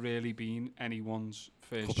never really been anyone's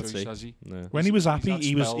first choice, has he? No. When he was happy,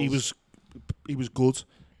 he was good,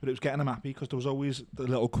 but it was getting him happy because there was always the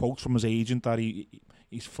little quotes from his agent that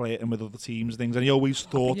he's flirting with other teams and things, and he always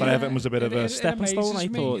thought that Everton was a bit of a stepping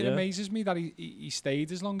stone. It amazes me that he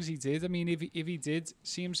stayed as long as he did. I mean, if he did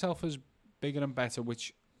see himself as bigger and better,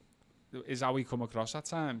 which is how he come across at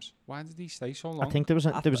times. Why did he stay so long? I think there was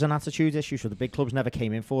an attitude issue, so the big clubs never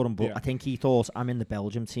came in for him. But Yeah. I think he thought, I'm in the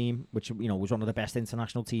Belgium team, which was one of the best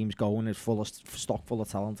international teams going. It's stock full of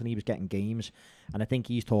talent, and he was getting games. And I think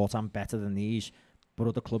he's thought, I'm better than these. But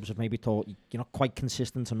other clubs have maybe thought, you're not quite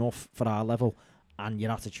consistent enough for our level, and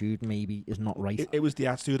your attitude maybe is not right. It was the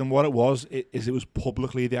attitude, and what it was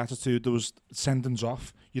publicly the attitude. There was sendings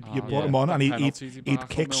off. You brought him on, and he'd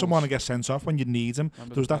kick someone and get sent off when you'd need him.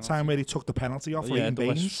 There was that time where he took the penalty off Ian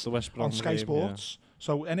Baines the West Brom on Sky game, Sports.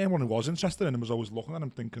 So anyone who was interested in him was always looking at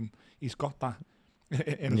him thinking, he's got that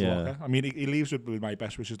in his locker. I mean, he leaves with my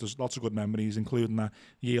best wishes. There's lots of good memories, including that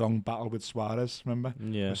year-long battle with Suarez, remember?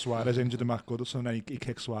 Yeah. Where Suarez injured him at Goodison, and then he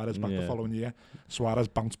kicked Suarez back the following year. Suarez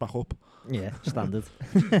bounced back up. Yeah, standard.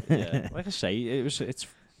 Yeah. Like I say, it's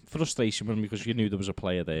frustration because you knew there was a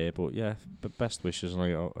player there, but yeah, but best wishes, and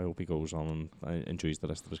I hope he goes on and enjoys the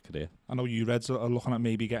rest of his career. I know you Reds are looking at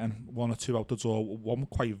maybe getting one or two out the door. One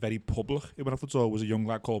quite very public who went out the door was a young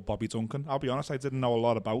lad called Bobby Duncan. I'll be honest, I didn't know a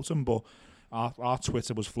lot about him, but our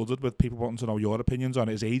Twitter was flooded with people wanting to know your opinions on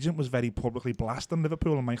it. His agent was very publicly blasting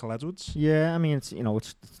Liverpool and Michael Edwards. Yeah, I mean, it's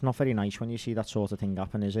not very nice when you see that sort of thing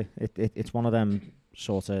happen, is it? It's one of them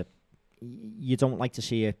sort of, you don't like to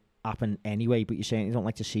see it happen anyway, but you certainly don't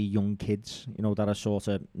like to see young kids, that are sort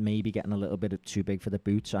of maybe getting a little bit too big for the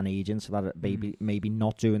boots, and agents that are maybe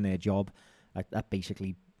not doing their job at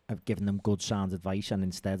basically have given them good sound advice, and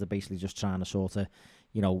instead of basically just trying to sort of,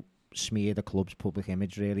 smear the club's public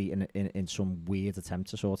image really in some weird attempt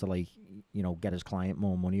to sort of like, get his client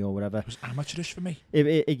more money or whatever. It was amateurish for me.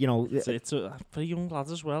 It's for young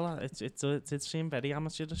lads as well. It seemed very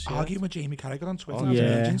amateurish. Arguing with Jamie Carragher on Twitter.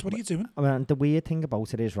 Yeah. Agents, what are you doing? I mean, the weird thing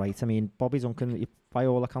about it is, right, I mean, Bobby Duncan, by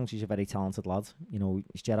all accounts, he's a very talented lad.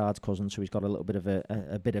 He's Gerrard's cousin, so he's got a little bit of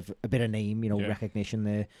a bit of name, recognition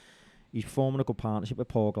there. He's forming a good partnership with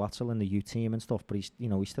Paul Glatzel in the youth team and stuff, but he's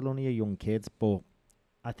still only a young kid. But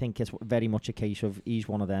I think it's very much a case of he's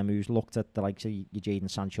one of them who's looked at the likes of your Jadon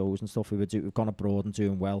Sancho's and stuff who've gone abroad and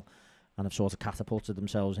doing well, and have sort of catapulted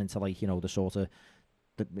themselves into the sort of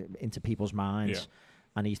into people's minds. Yeah.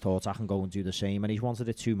 And he's thought, I can go and do the same, and he's wanted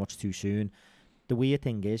it too much too soon. The weird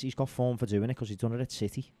thing is, he's got form for doing it because he's done it at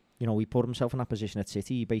City. He put himself in that position at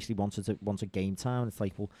City. He basically wanted game time. And it's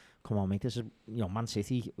like, well, come on, mate. This is, Man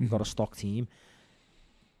City. We've got a stock team.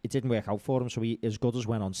 It didn't work out for him, so he as good as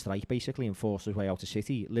went on strike basically and forced his way out of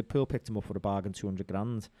City. Liverpool picked him up for a bargain, 200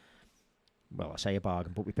 grand. Well, I say a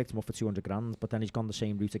bargain, but we picked him up for 200 grand, but then he's gone the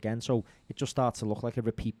same route again. So it just starts to look like a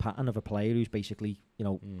repeat pattern of a player who's basically,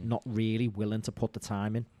 not really willing to put the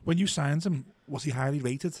time in. When you signed him, was he highly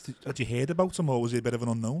rated? Had you heard about him, or was he a bit of an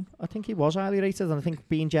unknown? I think he was highly rated, and I think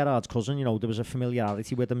being Gerrard's cousin, there was a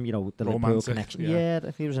familiarity with him, the Liverpool connection. Yeah, I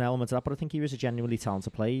think there was an element of that, but I think he was a genuinely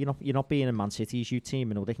talented player. You're not being in Man City's youth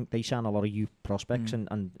team, they sign a lot of youth prospects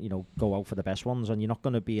and go out for the best ones, and you're not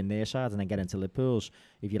going to be in their side and then get into Liverpool's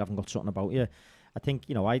if you haven't got something about you. I think,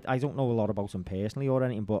 I don't know a lot about him personally or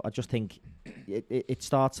anything, but I just think it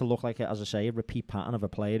starts to look like, as I say, a repeat pattern of a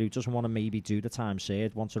player who doesn't want to maybe do the time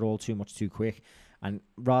served, wants it all too much too quick. And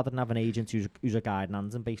rather than have an agent who's a guiding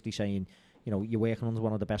hand and basically saying, you're working under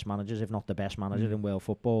one of the best managers, if not the best manager in world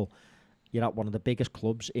football, you're at one of the biggest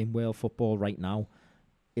clubs in world football right now.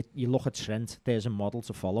 You look at Trent, there's a model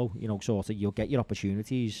to follow, sort of, you'll get your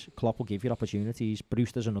opportunities. Klopp will give you opportunities.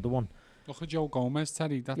 Brewster's another one. Look at Joe Gomez,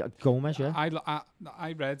 Terry. Gomez, yeah.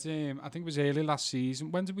 I read, I think it was early last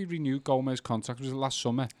season. When did we renew Gomez's contract? Was it last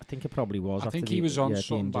summer? I think it probably was. I think he was on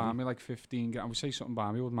something by me, like 15 grand. I would say something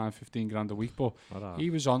by me, wouldn't mind 15 grand a week, but he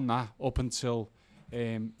was on that up until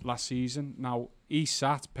last season. Now, he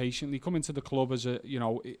sat patiently, coming to the club as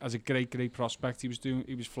a great prospect. He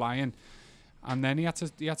was flying. And then he had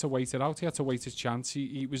to wait it out. He had to wait his chance.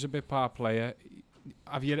 He was a bit part player.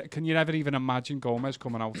 Can you ever even imagine Gomez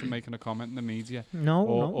coming out and making a comment in the media? No,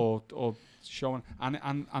 or showing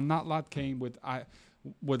and that lad came with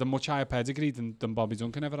a much higher pedigree than Bobby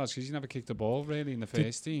Duncan ever has, because he never kicked the ball really in the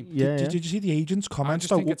first team. Did you see the agent's comments? I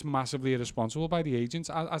just think it's massively irresponsible by the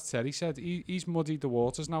agents. As Terry said, he's muddied the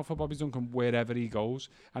waters now for Bobby Duncan wherever he goes.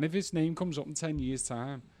 And if his name comes up in 10 years'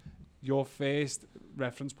 time, your first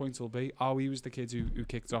reference point will be, he was the kid who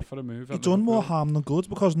kicked off for a move. He done more harm than good,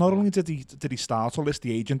 because not only did he start all this,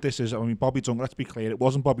 the agent, Bobby Duncan, let's be clear, it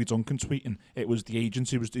wasn't Bobby Duncan tweeting, it was the agent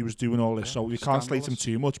who was doing all this, so you can't slate him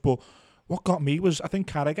too much. But what got me was, I think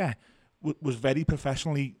Carragher was very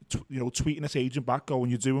professionally tweeting his agent back, going,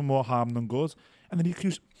 you're doing more harm than good. And then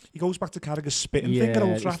he goes back to Carragher's spitting thing at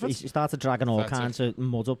Old Trafford. He started dragging all kinds of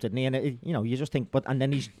mud up, didn't he? And you just think, and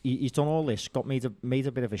then he's done all this, made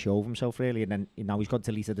a bit of a show of himself, really, and then now he's got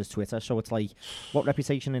deleted his Twitter. So it's like, what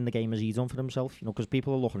reputation in the game has he done for himself? Because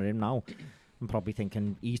people are looking at him now and probably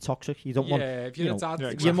thinking he's toxic. You don't want, if you're a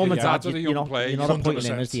dad, your mum and dad, you're not appointing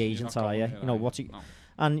him as the agent, are you? What's he? No.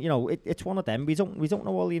 And it's one of them. We don't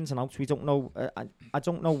know all the ins and outs. We don't know. I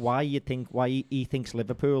don't know why he thinks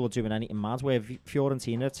Liverpool are doing anything mad. Where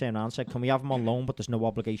Fiorentina turned around and said, "Can we have him on loan? But there's no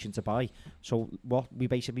obligation to buy." So what? We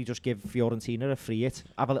basically just give Fiorentina a free hit,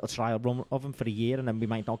 have a little trial run of him for a year, and then we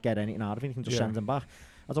might not get anything out of it. You can just send him back.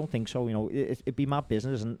 I don't think so. It'd be mad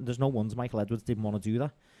business, and there's no wonder Michael Edwards didn't want to do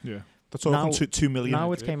that. Yeah. That's all now, 2 million.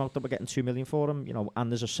 Now it came out that we're getting 2 million for him,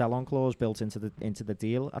 and there's a sell-on clause built into the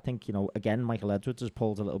deal. I think, again, Michael Edwards has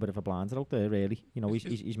pulled a little bit of a blinder out there, really.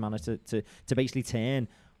 He's managed to basically turn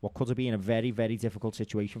what could have been a very, very difficult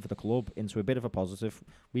situation for the club into a bit of a positive.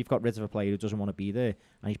 We've got rid of a player who doesn't want to be there,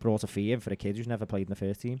 and he's brought a fee in for a kid who's never played in the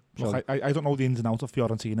first team. So look, I don't know the ins and outs of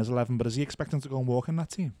Fiorentina's 11, but is he expecting to go and walk in that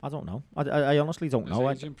team? I don't know. I honestly don't know.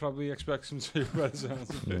 His agent probably expects him to.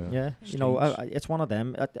 It's one of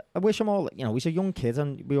them. I wish him all. He's a young kid,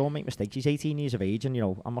 and we all make mistakes. He's 18 years of age, and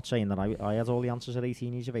I'm not saying that I had all the answers at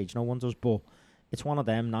 18 years of age. No one does, but it's one of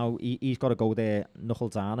them now. He's got to go there, knuckle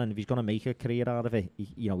down, and if he's going to make a career out of it,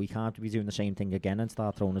 he can't be doing the same thing again and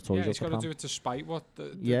start throwing the toys up. He's got to do it to spite what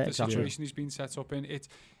the situation he's been set up in.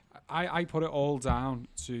 I put it all down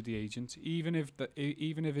to the agent. Even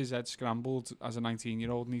if his head scrambled as a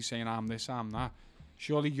 19-year-old and he's saying I'm this, I'm that.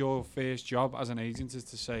 Surely your first job as an agent is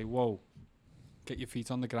to say, whoa, get your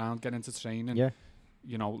feet on the ground, get into training. Yeah.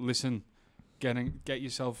 Listen, get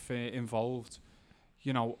yourself involved.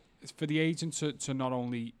 For the agent to not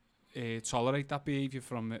only tolerate that behaviour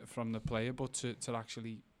from the player, but to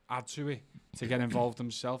actually add to it, to get involved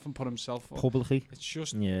himself and put himself up publicly. It's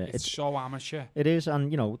just it's so amateur. It is,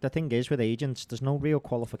 and the thing is with agents, there's no real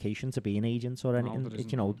qualification to be an agent or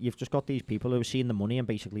anything. You've just got these people who are seeing the money and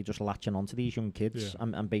basically just latching onto these young kids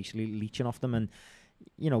and basically leeching off them. And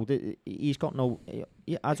he's got no.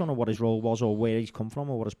 I don't know what his role was or where he's come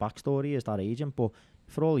from or what his backstory is, that agent. But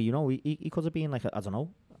for all he could have been like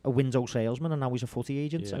a window salesman, and now he's a footy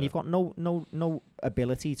agent, and you've got no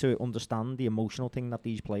ability to understand the emotional thing that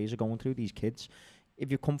these players are going through, these kids. If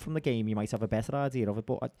you come from the game, you might have a better idea of it,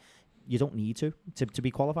 but you don't need to be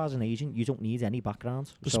qualified as an agent. You don't need any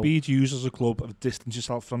background. The speed used as a club of distance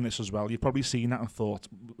yourself from this as well. You've probably seen that and thought,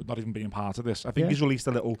 not even being part of this. I think he's released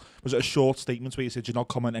was it a short statement where he said you're not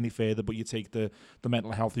comment any further, but you take the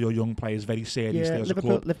mental health of your young players very seriously as a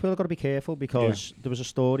club. Liverpool have got to be careful because there was a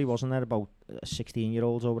story, wasn't there, about a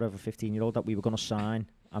 16-year-old or whatever, 15-year-old that we were going to sign,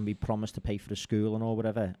 and we promised to pay for the schooling or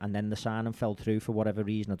whatever, and then the signing fell through for whatever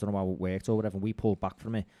reason. I don't know how it worked or whatever, and we pulled back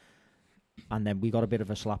from it. And then we got a bit of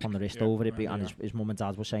a slap on the wrist over it, and his mum and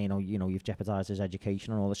dad were saying, you've jeopardised his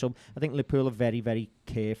education and all this. So I think Liverpool are very, very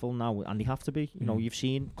careful now, and they have to be. You've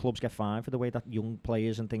seen clubs get fined for the way that young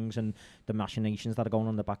players and things and the machinations that are going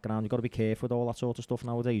on in the background. You've got to be careful with all that sort of stuff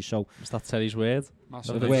nowadays. So is that Terry's word?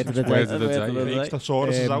 The word of the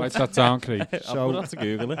day. Write that down, Craig. I'll have to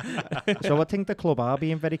Google it. So I think the club are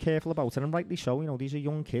being very careful about it, and rightly so. These are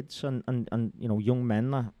young kids and young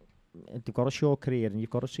men that they've got a short career, and you've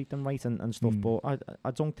got to treat them right and stuff. But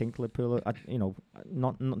I don't think Liverpool,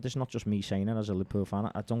 this is not just me saying it as a Liverpool fan.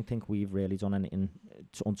 I don't think we've really done anything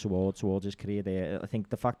untoward towards his career there. I think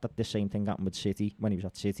the fact that the same thing happened with City when he was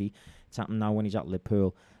at City, it's happened now when he's at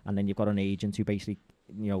Liverpool, and then you've got an agent who basically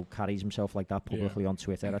carries himself like that publicly on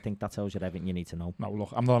Twitter. I think that tells you everything you need to know. No, look,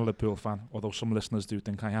 I'm not a Liverpool fan, although some listeners do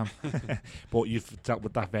think I am. But you've dealt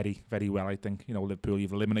with that very, very well, I think. Liverpool,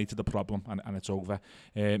 you've eliminated the problem, and it's over.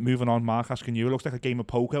 Moving on, Mark, asking you, it looks like a game of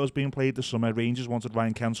poker was being played this summer. Rangers wanted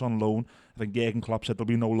Ryan Kent on loan. I think Jurgen Klopp said there'll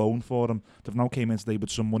be no loan for him. They've now came in today with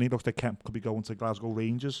some money. Looks like Kent could be going to Glasgow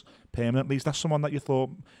Rangers permanently. Is that someone that you thought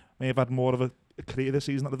may have had more of a career this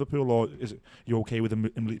season at Liverpool, or is it you okay with him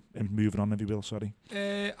moving on, if you will? Sorry.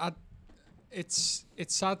 It's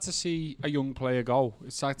sad to see a young player go.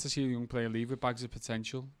 It's sad to see a young player leave with bags of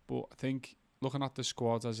potential. But I think looking at the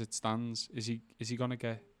squad as it stands, is he going to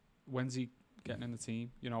get? When's he getting in the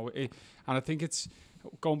team? And I think it's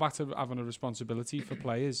going back to having a responsibility for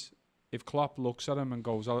players. If Klopp looks at him and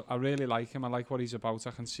goes, I really like him, I like what he's about,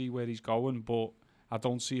 I can see where he's going, but I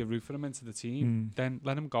don't see a route for him into the team, then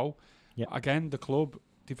let him go. Yeah. Again, the club,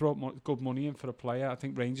 they brought good money in for a player. I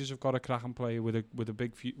think Rangers have got a cracking player with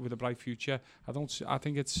a bright future. I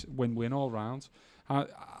think it's win-win all round.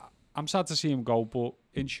 I'm sad to see him go, but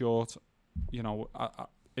in short,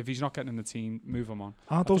 if he's not getting in the team, move him on.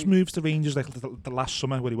 Aren't those moves to Rangers like the last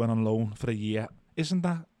summer where he went on loan for a year? Isn't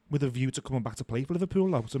that with a view to coming back to play for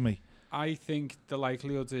Liverpool, though, to me. I think the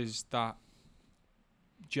likelihood is that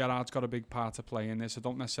Gerrard's got a big part to play in this. I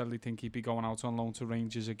don't necessarily think he'd be going out on loan to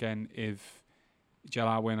Rangers again if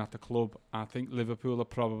Gerrard weren't at the club. I think Liverpool are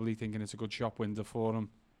probably thinking it's a good shop window for him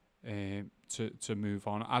to move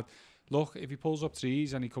on. Look, if he pulls up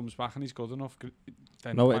trees and he comes back and he's good enough,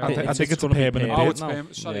 then No, I think it's a gonna be permanent paid bid. it's now.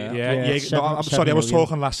 permanent. Sorry, Yeah. Seven- No, I'm seven sorry, I was million.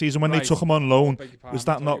 talking last season when they Right. took him on loan. Beg your pardon, Was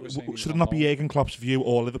I that thought not? you were saying he was Should it on not be loan. Jurgen Klopp's view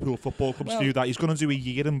or Liverpool Football Club's Well- view that he's going to do a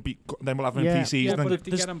year and then we'll have him Yeah. pre-season? Yeah, but and- if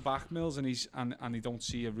they get him back, Mills, and he don't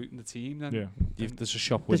see a route in the team, then There's a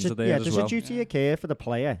shop There's window a, there as there's well. a duty of care for the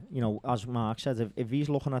player. You know, as Mark said, if he's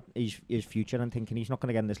looking at his future and thinking he's not going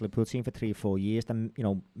to get in this Liverpool team for 3 or 4 years, then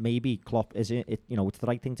maybe Klopp is it. You know, it's the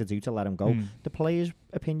right thing to do to let him go. The player's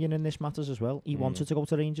opinion in this matters as well. He wanted to go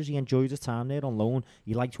to Rangers. He enjoyed his time there on loan.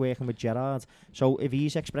 He liked working with Gerrard. So if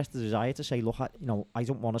he's expressed the desire to say, look, I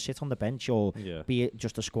don't want to sit on the bench or be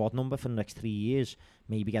just a squad number for the next 3 years,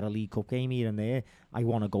 maybe get a League Cup game here and there. I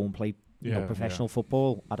want to go and play professional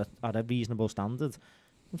football at a reasonable standard.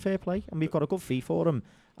 And fair play. And we've got a good fee for him.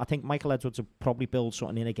 I think Michael Edwards will probably build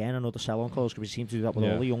something in again, another sell-on clause, because we seem to do that with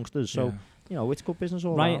all the youngsters. So, it's good business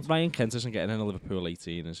all around. Ryan Kent isn't getting in a Liverpool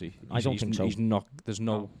 18, is he? I don't think so. He's not. There's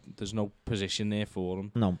no position there for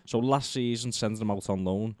him. No. So last season, sending him out on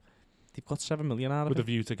loan, they've got 7 million out of with a it.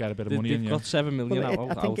 view to get a bit of money They've in, got 7 million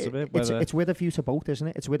Well, out of it. It's with a view to both, isn't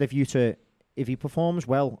it? It's with a view to, if he performs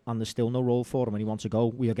well and there's still no role for him and he wants to go,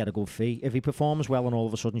 we'll get a good fee. If he performs well and all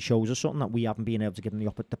of a sudden shows us something that we haven't been able to give him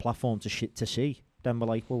the platform to see, then we're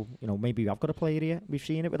like, well, maybe I've got a player here. We've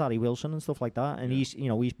seen it with Harry Wilson and stuff like that, and he's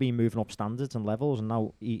been moving up standards and levels, and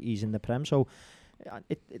now he's in the Prem. So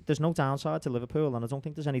there's no downside to Liverpool, and I don't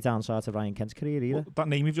think there's any downside to Ryan Kent's career either. Well, that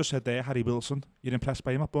name you've just said there, Harry Wilson, you're impressed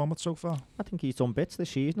by him at Bournemouth so far? I think he's done bits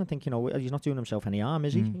this season. I think he's not doing himself any harm,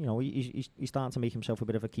 is he? He's starting to make himself a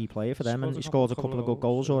bit of a key player for them, and he scored a couple of good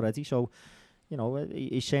goals already. So,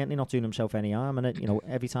 he's certainly not doing himself any harm. And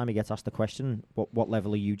every time he gets asked the question, what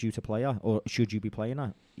level are you due to play at, or should you be playing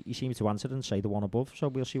at, he seems to answer and say the one above. So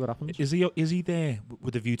we'll see what happens. Is he there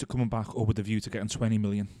with a view to coming back, or with a view to getting 20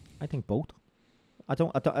 million? I think both.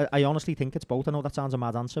 I honestly think it's both. I know that sounds a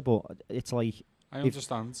mad answer, but it's like I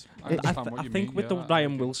understand. I What you think mean. with the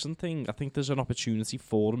Ryan Wilson thing, I think there's an opportunity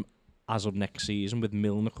for him as of next season, with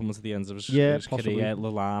Milner coming to the end of his possibly. career,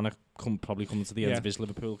 Lallana probably coming to the end of his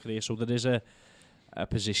Liverpool career. So there is a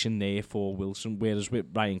position there for Wilson, whereas with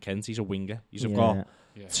Ryan Kent, he's a winger. He's got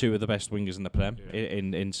two of the best wingers in the Prem,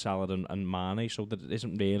 in Salah and Mane, so there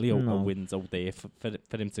isn't really a window there for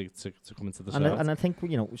him to come into the side. And I think,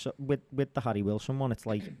 so with the Harry Wilson one, it's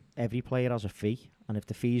like every player has a fee, and if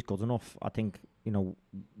the fee is good enough, I think,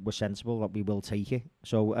 we're sensible that we will take it.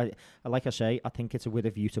 So, like I say, I think it's with a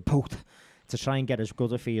view to both, to try and get as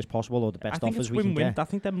good a fee as possible, or the best offers we can get. I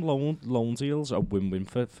think them loan deals are win-win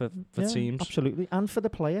for teams. Absolutely, and for the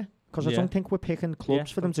player. Because I don't think we're picking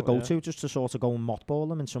clubs for them to go to just to sort of go and mothball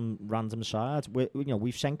them in some random side.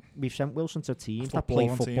 We've sent Wilson to teams that play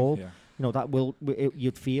football.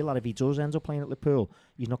 You'd feel that if he does end up playing at Liverpool,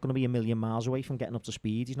 he's not going to be a million miles away from getting up to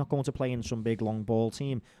speed. He's not going to play in some big long ball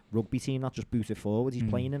team, rugby team that just boot it forward. He's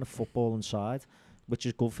playing in a footballing side, which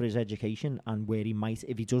is good for his education and where he might,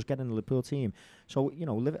 if he does get in the Liverpool team. So,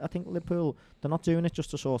 I think Liverpool, they're not doing it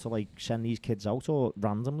just to sort of like send these kids out or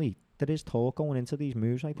randomly. There is talk going into these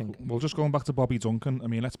moves, I think. Well, just going back to Bobby Duncan, I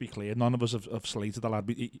mean, let's be clear, none of us have slated the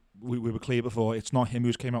lad. We were clear before, it's not him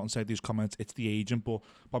who's came out and said these comments, it's the agent. But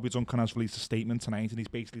Bobby Duncan has released a statement tonight, and he's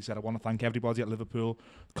basically said, I want to thank everybody at Liverpool,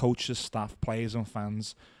 coaches, staff, players and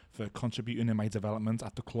fans, for contributing in my development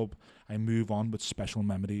at the club. I move on with special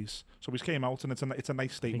memories. So he's came out, and it's a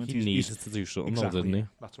nice statement. I think he needed to do something, exactly, didn't he?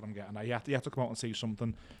 That's what I'm getting at. He had to come out and say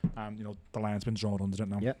something. The line's been drawn under it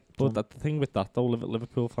now. Yeah. But the thing with that, though,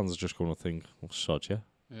 Liverpool fans are just going to think, "Oh, sod you."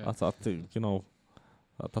 I think,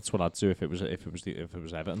 that's what I'd do if it was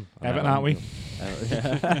Everton. Everton, aren't we?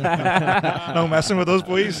 No messing with us,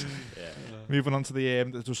 boys. Moving on to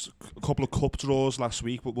there's just a couple of cup draws last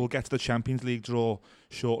week, but we'll get to the Champions League draw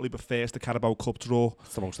shortly. But first, the Carabao Cup draw.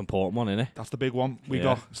 It's the most important one, isn't it? That's the big one.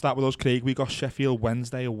 Start with us, Craig. We got Sheffield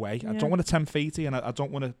Wednesday away. I don't want to tempt fate, and I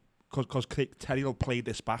don't want to, because Terry will play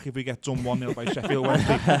this back if we get done 1-0 by Sheffield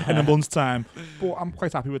Wednesday in a month's time. But I'm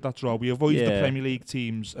quite happy with that draw. We avoided the Premier League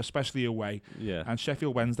teams, especially away. Yeah. And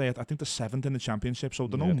Sheffield Wednesday, I think they're 7th in the Championship, so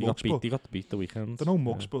they're no mugs. They got beat the weekend. They're no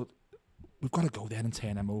mugs, but we've got to go there and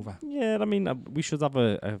turn them over. Yeah, I mean, we should have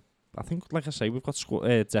I think, like I say, we've got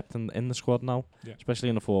depth in the squad now, especially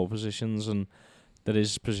in the forward positions, and there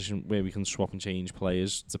is a position where we can swap and change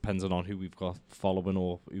players depending on who we've got following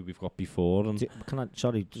or who we've got before. And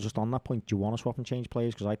sorry, just on that point, do you want to swap and change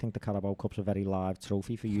players? Because I think the Carabao Cup's a very live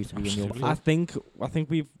trophy for you to be in your field. I think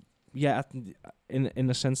we've in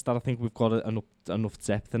the sense that I think we've got enough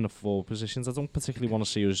depth in the forward positions. I don't particularly want to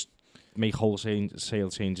see us make wholesale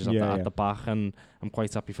changes at the back, and I'm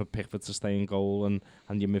quite happy for Pickford to stay in goal and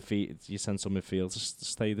your central midfield to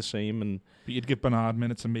stay the same. But you'd give Bernard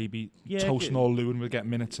minutes and maybe Tosin or Lewin would get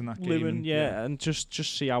minutes in that game. And just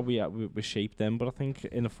see how we shape them. But I think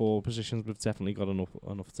in the forward positions we've definitely got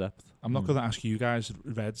enough depth. I'm not going to ask you guys,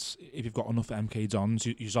 Reds, if you've got enough MK Dons.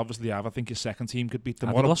 You obviously have. I think your second team could beat them.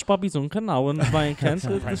 I've lost Bobby Duncan now and Ryan Kent.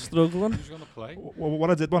 They're struggling. Who's going to play? Well, what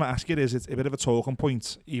I did want to ask you is, it's a bit of a talking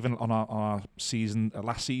point. Even on our season,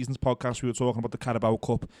 last season's podcast, we were talking about the Carabao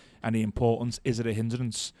Cup and the importance. Is it a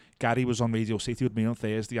hindrance? Gary was on Radio City with me on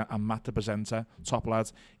Thursday, and Matt, the presenter, top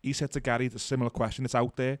lad, he said to Gary the similar question. It's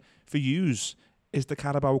out there for yous. Is the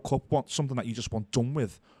Carabao Cup something that you just want done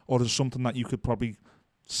with, or is it something that you could probably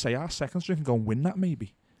say our second string and go and win that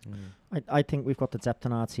maybe? I think we've got the depth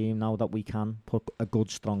in our team now that we can put a good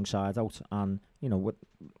strong side out, and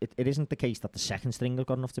it isn't the case that the second string have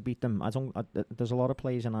got enough to beat them. There's a lot of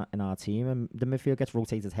players in our team, and the midfield gets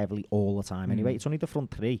rotated heavily all the time anyway. It's only the front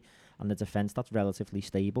three and the defence that's relatively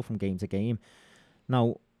stable from game to game.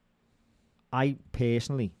 Now, I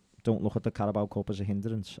personally don't look at the Carabao Cup as a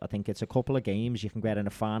hindrance. I think it's a couple of games you can get in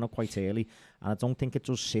a final quite early, and I don't think it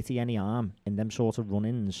does City any harm in them sort of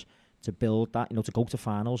run-ins to build that, to go to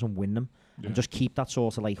finals and win them, and just keep that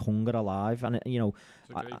sort of hunger alive. And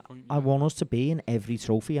I want us to be in every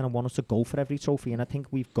trophy, and I want us to go for every trophy, and I think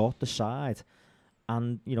we've got the side.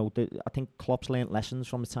 And I think Klopp's learnt lessons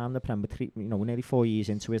from his time in the Premier League. We're nearly 4 years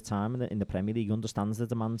into his time in the Premier League. He understands the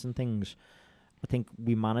demands and things. I think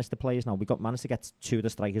we managed the players now. Managed to get 2 of the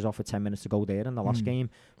strikers off with 10 minutes to go there in the last game.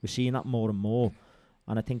 We're seeing that more and more.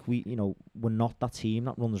 And I think we're not that team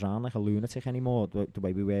that runs around like a lunatic anymore, the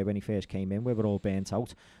way we were when he first came in, where we're all burnt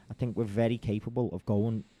out. I think we're very capable of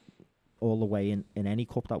going all the way in any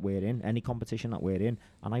cup that we're in, any competition that we're in.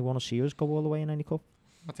 And I want to see us go all the way in any cup.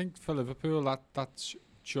 I think for Liverpool, that's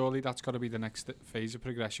surely that's got to be the next phase of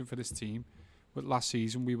progression for this team. But last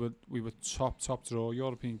season, we were top draw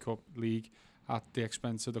European Cup League at the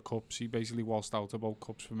expense of the cups. He basically waltzed out about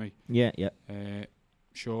cups for me. Yeah.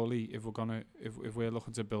 Surely, if we're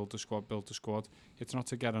looking to build the squad, it's not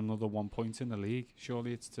to get another 1 point in the league.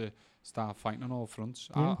 Surely it's to start fighting on all fronts.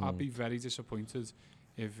 I'd be very disappointed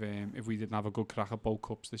if we didn't have a good crack at both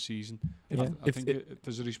cups this season. I think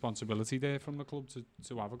there's a responsibility there from the club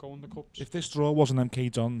to have a go in the cups. If this draw wasn't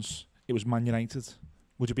MK Dons, it was Man United,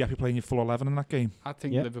 would you be happy playing your full 11 in that game? I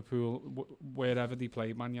think Liverpool, wherever they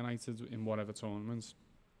played Man United in whatever tournaments,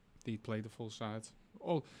 they'd play the full side.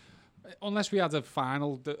 Unless we had a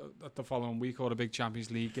final the following week or a big Champions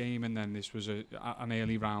League game, and then this was an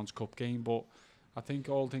early rounds cup game. But I think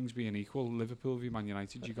all things being equal, Liverpool v Man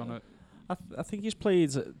United, you're gonna. I think he's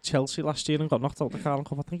played Chelsea last year and got knocked out the Carling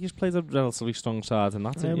Cup. I think he's played a relatively strong side in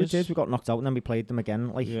that. Yeah, we did. We got knocked out and then we played them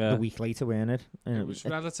again a week later, weren't it? It was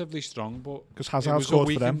relatively strong, but because Hazard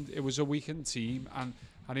scored for them. It was a weakened team, and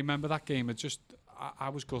I remember that game. I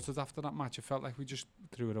was gutted after that match. I felt like we just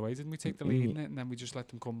threw it away. Didn't we take the lead in it, and then we just let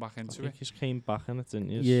them come back into it? I think you came back in it, didn't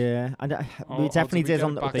you? Yeah, and we definitely did.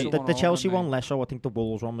 On the Chelsea one less so. I think the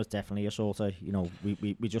Wolves one was definitely a sort of,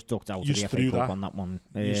 we just ducked out of the FA Cup on that one.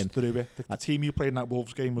 You just threw it. The team you played in that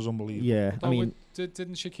Wolves game was unbelievable. Yeah, I mean,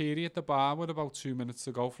 didn't Shaqiri at the bar with about 2 minutes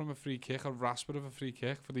to go from a free kick, a rasper of a free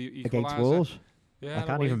kick for the equaliser against Wolves? Yeah, I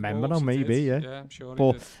can't even remember now. Maybe, yeah. Yeah, I'm sure.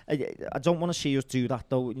 But I don't want to see us do that,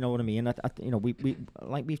 though. You know what I mean? We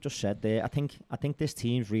like we've just said there. I think this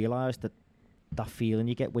team's realised that feeling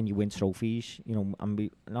you get when you win trophies.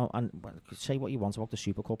 And say what you want about the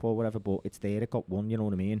Super Cup or whatever, but it's there. It got won. You know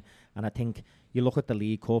what I mean? And I think you look at the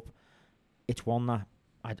League Cup. It's one that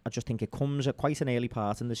I just think it comes at quite an early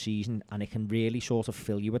part in the season, and it can really sort of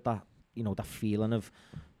fill you with that. That feeling of.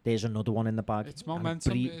 There's another one in the bag. It's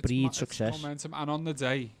momentum. Breed success. It's momentum. And on the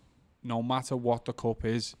day, no matter what the cup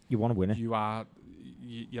is, you want to win it.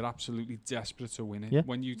 You're absolutely desperate to win it. Yeah.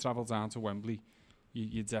 When you travel down to Wembley,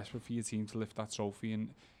 you're desperate for your team to lift that trophy,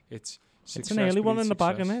 and it's an early one in the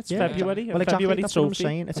bag, isn't it? It's February. Well, exactly. February That's trophy. what I'm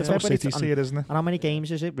saying. It's a February City see it, isn't it? And how many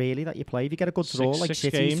games is it really that you play? If you get a good draw, like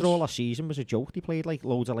City's draw last season was a joke. They played like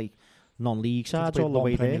loads of non-league He's sides played all the one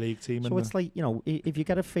way Premier there. League team So it's like, you know, if you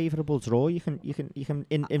get a favourable draw, you can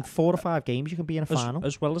in 4 or 5 games you can be in a final.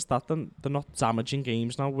 As well as that, then they're not damaging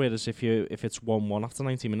games now. Whereas if it's 1-1 after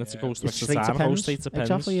 90 minutes, it goes to It's extra straight to time. It goes pens. straight to pens.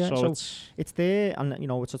 Exactly, yeah. So it's it's there, and you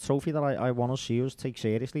know, it's a trophy that I want to see us take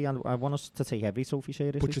seriously, and I want us to take every trophy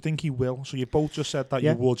seriously. But you think he will? So you both just said that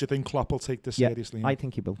Yeah. you would. You think Klopp will take this seriously? I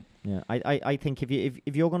think he will. Yeah, I think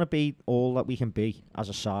if you're going to be all that we can be as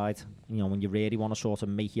a side, you know, when you really want to sort of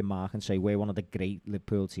make your mark and say we're one of the great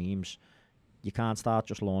Liverpool teams, you can't start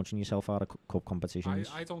just launching yourself out of cup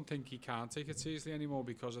competitions. I don't think he can take it seriously anymore,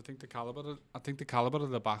 because I think the caliber of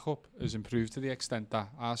the backup has improved to the extent that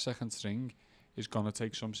our second string is going to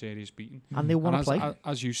take some serious beating. And they want to play.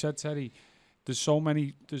 As you said, Terry, there's so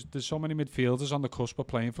many midfielders on the cusp of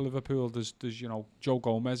playing for Liverpool. There's you know, Joe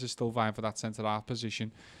Gomez is still vying for that centre half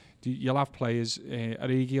position. You'll have players.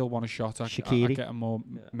 Origi will want a shot at getting more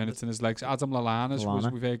minutes in his legs. Adam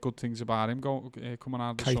Lallana, we've heard good things about him coming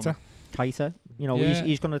out of the summer. Keita, you know,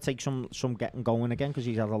 he's going to take some getting going again because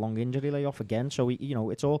he's had a long injury layoff again. So you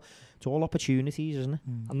know, it's all opportunities, isn't it?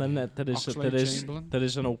 And then there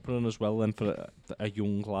is an opening as well then for a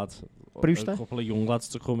young lad, Brewster, a couple of young lads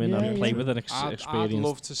to come in and play with an experienced. I'd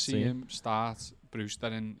love to see him start Brewster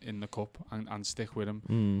in the cup and stick with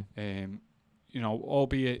him. You know,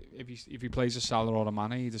 albeit if he plays a Salah or a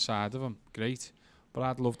Mane either side of him, great. But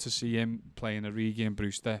I'd love to see him playing Origi and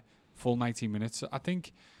Brewster full 90 minutes. I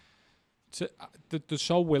think they're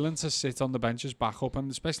so willing to sit on the bench as backup, and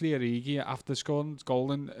especially Origi after scoring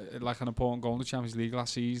goal in like an important goal in the Champions League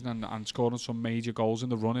last season and scoring some major goals in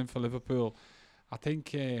the run-in for Liverpool. I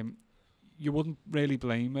think you wouldn't really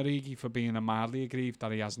blame Origi for being mildly aggrieved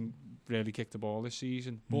that he hasn't really kicked the ball this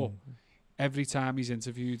season, but every time he's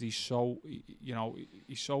interviewed, he's so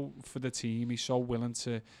for the team. He's so willing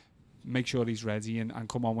to make sure he's ready and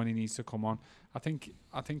come on when he needs to come on. I think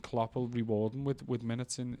Klopp will reward him with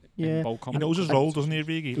minutes in both competitions. He knows his role, doesn't he,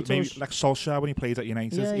 Origi? Maybe like Solskjaer when he played at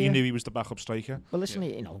United, he knew he was the backup striker. Well, listen,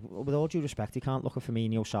 you know, with all due respect, he can't look at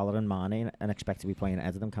Firmino, Salah and Mane and expect to be playing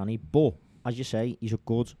ahead of them, can he? But as you say, he's a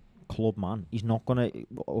good club man. He's not going to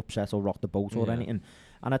upset or rock the boat or anything.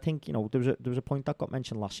 And I think, you know, there was a point that got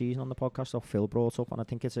mentioned last season on the podcast that Phil brought up, and I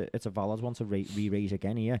think it's a valid one to re-raise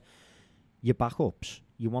again here. Your backups,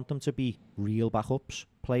 you want them to be real backups,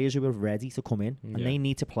 players who are ready to come in, and they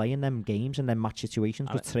need to play in them games and them match situations,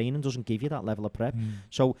 because training doesn't give you that level of prep.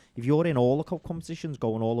 So if you're in all the cup competitions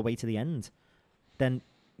going all the way to the end, then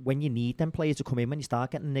when you need them players to come in, when you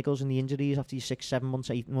start getting niggles and the injuries after 6, 7 months,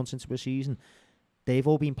 8 months into a season, they've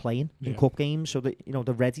all been playing in cup games, so that, you know,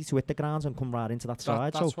 they're ready to hit the ground and come right into that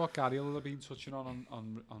side. That's what Gary will have been touching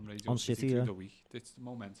on Radio City through the week. It's the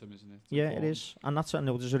momentum, isn't it? It is, and that's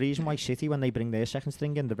there's a reason why City, when they bring their second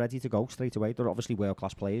string in, they're ready to go straight away. They're obviously world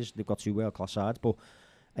class players. They've got 2 world class sides, but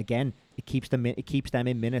again, it keeps them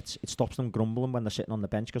in minutes. It stops them grumbling when they're sitting on the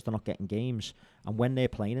bench because they're not getting games. And when they're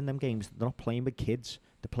playing in them games, they're not playing with kids.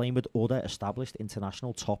 They're playing with other established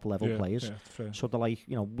international top level players. So they're like,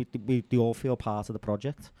 you know, they all feel part of the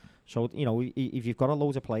project. So, you know, if you've got a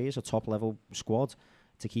load of players, a top level squad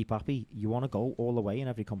to keep happy, you want to go all the way in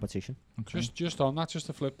every competition. Okay. Just on that, just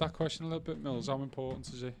to flip that question a little bit, Mills, how important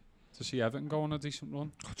is it to see Everton go on a decent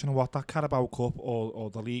run? Do you know what, that Carabao Cup or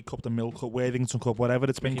the League Cup, the Milk Cup, Worthington Cup, whatever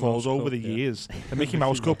it's been called over the years, the Mickey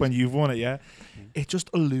Mouse Cup when you've won it, it just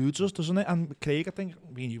eludes us, doesn't it? And Craig, I think,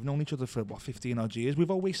 I mean, you've known each other for 15 odd years.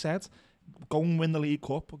 We've always said, go and win the League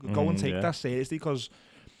Cup, go and take that seriously, because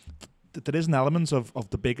there is an element of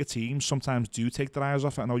the bigger teams sometimes do take their eyes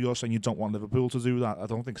off it. I know you're saying you don't want Liverpool to do that. I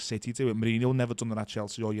don't think City do it. Mourinho never done that at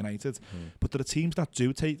Chelsea or United. But there are teams that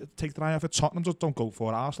do take their eye off it. Tottenham just don't go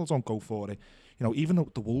for it. Arsenal don't go for it. You know, even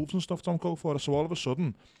the Wolves and stuff don't go for it. So all of a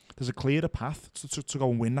sudden, there's a clearer path to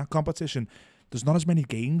go and win that competition. There's not as many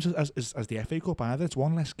games as the FA Cup either. It's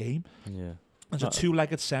one less game. Yeah. It's a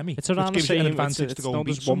 2-legged semi. It's around which gives the same. You an advantage to go and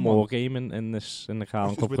beat one more game in the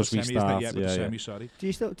Carling Cup because we start. Sorry. Do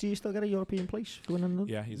you still get a European place for winning the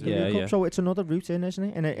League Cup? So it's another route in,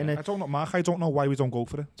 isn't it? I don't know, Mark. I don't know why we don't go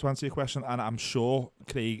for it. To answer your question, and I'm sure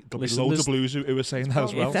Craig, there'll be loads of Blues who are saying that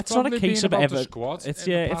as well. That's not a case of Everton.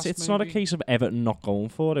 It's not a case of Everton not going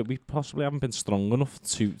for it. We possibly haven't been strong enough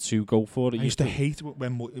to go for it. I used to hate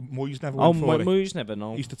when Moyes never went for it. Moyes never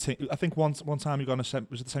know. I think one time he got was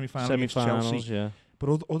it the semi-final against Chelsea? Yeah.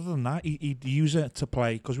 But other than that, he'd use it to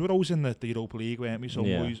play, because we were always in the Europa League, weren't we? So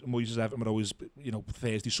Moyes' Everton were always, you know,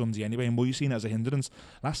 Thursday, Sunday anyway, and Moyes seen it as a hindrance.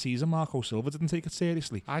 Last season, Marco Silva didn't take it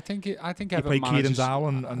seriously. I think he Everton played Kieran Dowell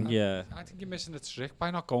and I think you're missing the trick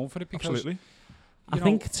by not going for it, because absolutely. I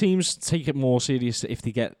think teams take it more serious if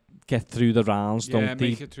they get through the rounds, don't they?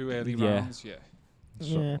 Make it through early rounds,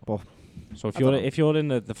 But So I don't know. if you're in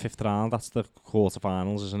the fifth round, that's the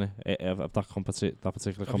quarterfinals, isn't it? Of that that particular Have you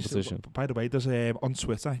seen- competition. by the way, there's on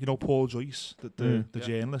Twitter, you know Paul Joyce, the Yeah.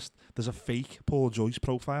 journalist. There's a fake Paul Joyce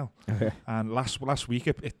profile, and last week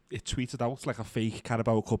it tweeted out like a fake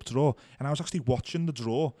Carabao Cup draw, and I was actually watching the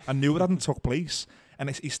draw. I knew it hadn't took place, and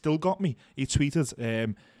he still got me. He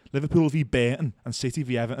tweeted Liverpool v Burton and City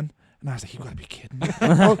v Everton. And I was like, you've got to be kidding me. But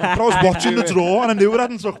I was watching the draw and I knew it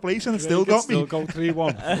hadn't took place and it still got me. Still go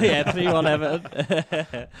 3-1. Yeah, 3-1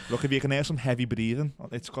 Everton. Look, if you can hear some heavy breathing,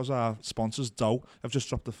 it's because our sponsors, Dough, have just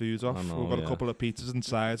dropped the food off. I know, We've got yeah. a couple of pizzas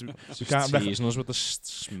inside. We Just can't teasing us with the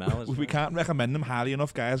smell. we can't recommend them highly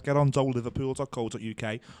enough, guys. Get on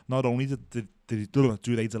doughliverpool.co.uk. Not only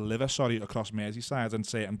do they deliver, across Merseyside and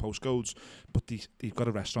certain postcodes, but they've got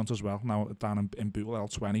a restaurant as well now down in Bootle,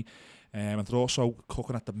 L20. And they're also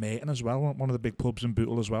cooking at the Merton as well, one of the big pubs in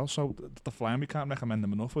Bootle as well. So the Flying, we can't recommend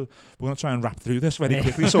them enough. We're going to try and wrap through this very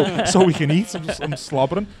quickly so we can eat. I'm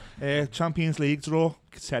slobbering. Champions League draw.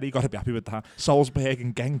 Terry got to be happy with that. Salzburg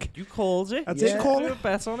and Genk. You called it. I did call You it. a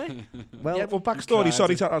bet on it. Well, Yeah, well, backstory.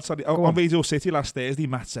 Sorry. Go On on. Radio City last Thursday,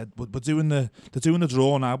 Matt said they're doing the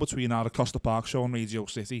draw now between our Across the Park show and Radio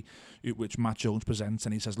City, which Matt Jones presents,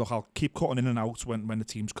 and he says, look, I'll keep cutting in and out when the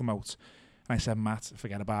teams come out. And I said, Matt,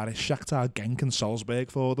 forget about it. Shakhtar, Genk, and Salzburg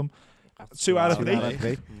for them. 2 out of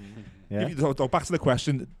 3. Yeah. Back to the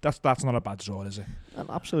question. That's not a bad draw, is it?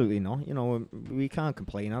 Absolutely not. You know, we can't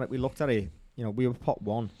complain at it. We looked at it. You know, we were pot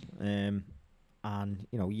 1, and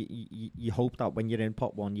you know, you hope that when you're in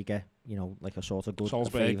pot 1, you get, you know, like a sort of good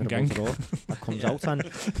Salzburg and favourable Genk. draw that comes out,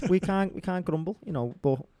 and we can't grumble. You know,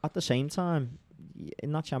 but at the same time,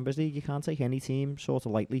 in that Champions League, you can't take any team sort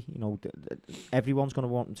of lightly. You know, everyone's going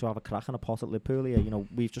to want to have a crack in a pot at Liverpool here. You know,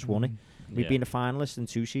 we've just won it. We've been a finalist in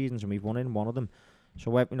 2 seasons and we've won in one of them.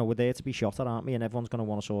 So you know, we're there to be shot at, aren't we? And everyone's going to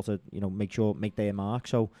want to sort of, you know, make their mark.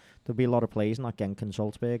 So there'll be a lot of players in that Genk and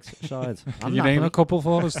Salzburg side. Can you name a couple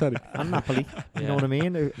for us, Terry? And Napoli. You know what I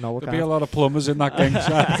mean? No, I There'll be a can't. lot of plumbers in that gang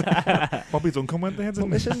side. Bobby Duncan went there, But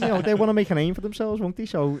didn't he? listen, you know, they want to make a name for themselves, won't they?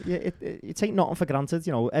 So you take nothing for granted.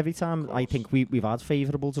 You know, every time I think we've had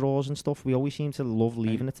favourable draws and stuff, we always seem to love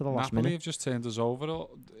leaving it to the last Napoli minute. have just turned us over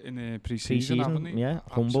in pre-season, haven't they? Yeah,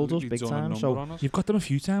 humbled us Absolutely big done a time. number So on us. You've got them a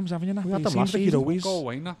few times, haven't you, Napoli? had It them seems last like you'd season. always... Go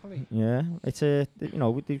away, Napoli. yeah, it's you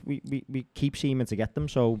know, we keep seeming to get them.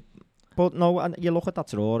 So, but no, and you look at that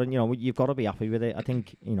draw, and you know, you've got to be happy with it. I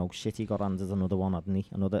think, you know, City got handed another one, hadn't he?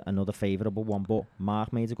 Another favourable one. But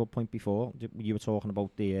Mark made a good point before. You were talking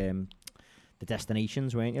about the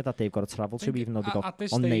destinations, weren't you, that they've got to travel to, even though they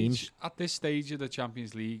got on names. At this stage of the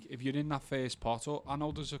Champions League, if you're in that first pot, I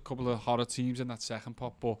know there's a couple of horror teams in that second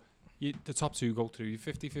pot, but the top 2 go through. You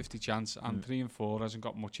 50-50 chance, and 3 and 4 hasn't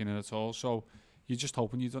got much in it at all. So you're just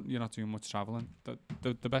hoping you're not doing much travelling.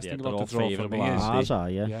 The best thing about the draw for me is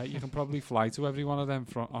Yeah. you can probably fly to every one of them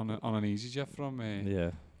on an EasyJet from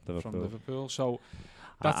Liverpool. So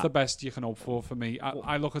that's the best you can hope for me.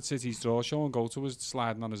 I look at City's draw. Sean Goater was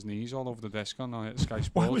sliding on his knees all over the desk on Sky Sports.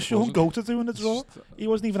 Why was Sean Goater doing the draw? He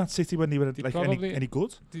wasn't even at City when they were like any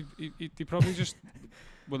good. They probably just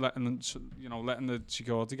were letting the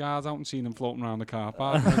security guards out and seeing them floating around the car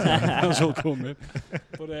park. That's all coming.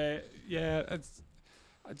 But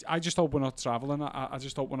I just hope we're not travelling. I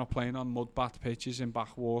just hope we're not playing on mud-bath pitches in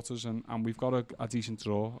backwaters, and we've got a decent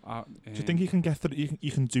draw. Do you think you can get through?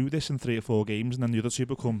 You can do this in 3 or 4 games, and then the other 2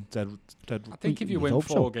 become dead? I think if you win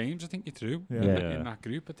 4 games, I think you're through in that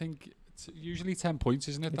group. I think it's usually 10 points,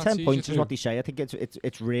 isn't it? 10 points is what they say. I think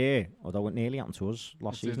it's rare, although it nearly happened to us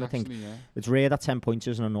last season. I think it's rare that 10 points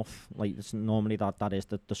isn't enough. Like, it's normally that is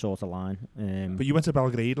the sort of line. But you went to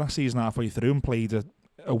Belgrade last season halfway through and played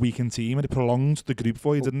a weakened team, and it prolonged the group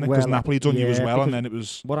for you, didn't it? Because Napoli done you as well, and then it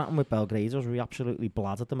was... What happened with Belgrade was we absolutely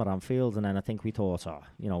bladdered them at Anfield, and then I think we thought,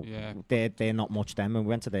 they're not much them, and we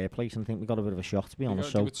went to their place, and I think we got a bit of a shock, to be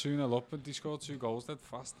honest. They were 2-0 up, and they scored 2 goals dead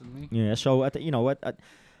fast, didn't they? Yeah, so,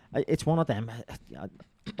 it's one of them.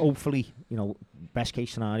 Hopefully, you know, best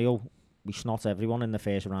case scenario, we snot everyone in the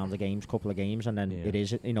first round of games, couple of games, and then it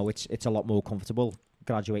is, you know, it's a lot more comfortable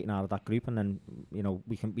graduating out of that group, and then, you know,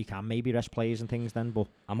 we can maybe rest players and things then. But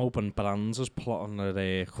I'm hoping Brands is plotting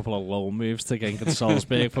a couple of low moves to Genk and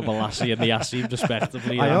Salzburg for Balassi and Niassi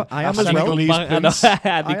respectively. I am as well. And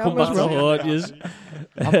they come back to haunt yous.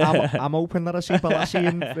 I'm hoping that I see Balassi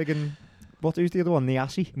and friggin' who's the other one?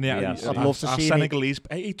 Niassi. I'd love to see Senegalese.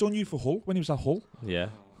 He done you for Hull when he was at Hull. Yeah.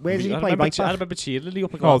 Where does he play? Right I back? remember cheerily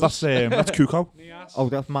up Oh, against. that's Kuko.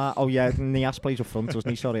 Nias plays up front, doesn't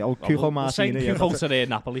he? Sorry. Kuko Martina. Kuko to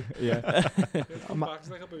Napoli. Yeah. Backs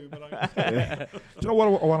like a boomerang. Do you know what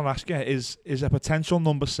I want to ask you? Is a potential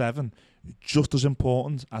number 7 just as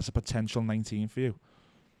important as a potential 19 for you?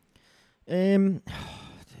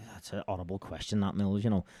 That's a horrible question, that, Mills, you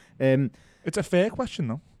know. It's a fair question,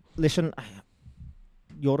 though. Listen,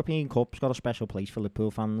 European Cup's got a special place for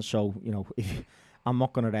Liverpool fans, so, you know, I'm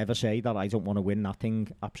not going to ever say that I don't want to win that thing.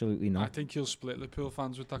 Absolutely not. I think you'll split Liverpool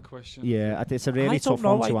fans with that question. Yeah, it's a really tough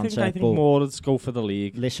one to answer. I think more let's go for the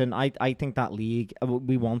league. Listen, I think that league,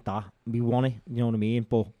 we want that. We want it, you know what I mean?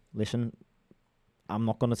 But listen, I'm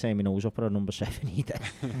not going to turn my nose up at a number 7 either.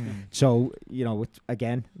 So, you know,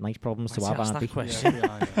 again, nice problems to have, aren't they? Question.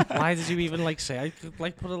 Why did you even say? I could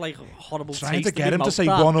put a horrible trying taste to get him to say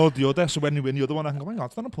one or the other, so when you win the other one, I can go, oh my God,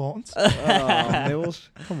 it's not important. Mills,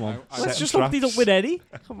 come on. Let's just hope they don't win any.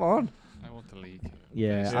 Come on. I want the league.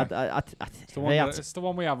 Yeah, It's the one we haven't.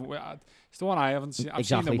 It's the one I haven't seen. I've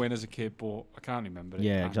seen them win as a kid, but I can't remember it.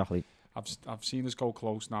 Yeah, exactly. I've seen us go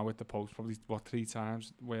close now with the post, probably 3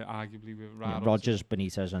 times. Where arguably we're Rodgers,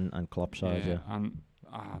 Benitez, and Klopp side. Yeah. And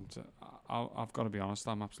I've got to be honest.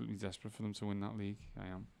 I'm absolutely desperate for them to win that league. I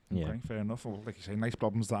am. Yeah, okay, fair enough. Well, like you say, nice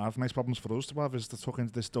problems to have. Nice problems for us to have is to talk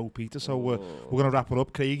into this Stowe Peter. So we're going to wrap it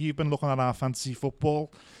up. Craig, you've been looking at our fantasy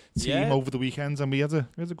football team over the weekends, and we had a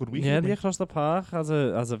good week. Yeah, the Across the Park has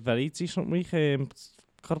a very decent week.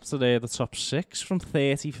 Got up to the top 6 from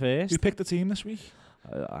 31st. You picked the team this week?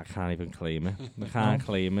 I can't even claim it. I can't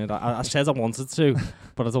claim it. I said I wanted to,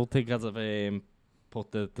 but I don't think I'd have put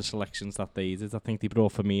the selections that they did. I think they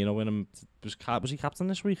brought Firmino in. And was he captain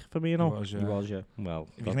this week, Firmino? He was, yeah. Well,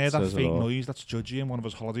 if you can hear that fake noise, that's Judgy in one of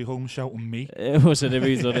his holiday homes shouting me. It was him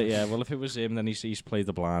who done it, yeah. Well, if it was him, then he's played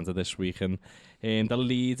the blinder this week. And the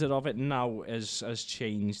leader of it now has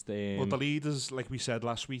changed. Well, the leaders, like we said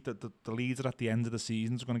last week, that the leader at the end of the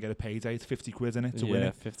season is going to get a payday, 50 quid in it to win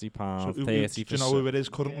it. £50, so 30. Do you know who it is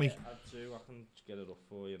currently? Yeah, I do. I can get it up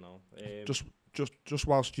for you now. Just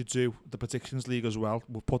whilst you do the predictions league as well,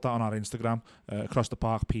 we'll put that on our Instagram, Across the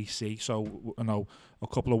Park PC. So, you know, a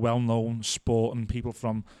couple of well-known sporting people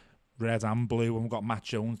from Red and Blue, and we've got Matt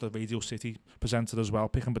Jones, the Radio City presenter as well,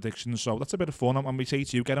 picking predictions. So that's a bit of fun. And we say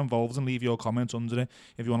to you, get involved and leave your comments under it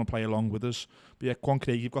if you want to play along with us. But yeah, go on,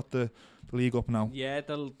 Craig, you've got the league up now. Yeah,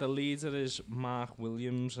 the leader is Mark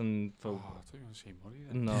Williams. And I thought you were going to say Murray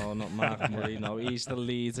then. No, not Mark Murray. No, he's the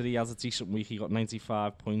leader. He has a decent week. He got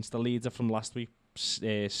 95 points. The leader from last week,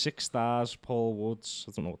 6 stars, Paul Woods.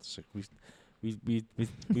 I don't know what the 6...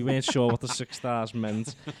 We weren't sure what the 6 stars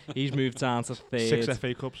meant. He's moved down to 3rd. 6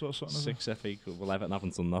 FA Cups or something. 6 FA Cups. Well, Everton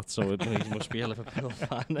haven't done that, so he must be a Liverpool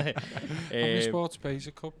fan. How many Sports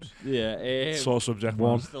Basic Cups? Yeah. Sore subject.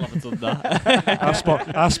 One. Still haven't done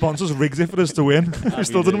that. our sponsors rigged it for us to win. We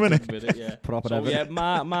still didn't win it. Yeah. Proper so, yeah,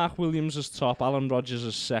 Mark Williams is top, Alan Rodgers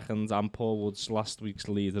is 2nd, and Paul Woods, last week's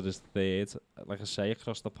leader, is 3rd. Like I say,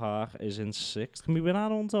 Across the Park is in 6th. Can we win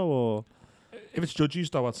our own though, or...? If it's Judges,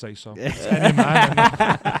 though, I'd say so.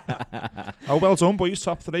 Oh, well done, boys.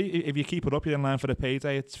 Top 3. If you keep it up, you're in line for the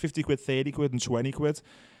payday. It's 50 quid, 30 quid, and 20 quid.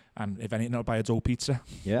 And if anything, I'll buy a dough pizza.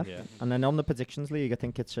 Yeah. And then on the predictions league, I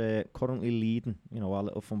think it's currently leading, you know, our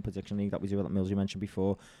little fun prediction league that we do at Mills, you mentioned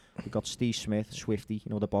before. We've got Steve Smith, Swifty, you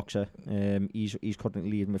know, the boxer. He's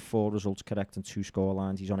currently leading with 4 results correct and 2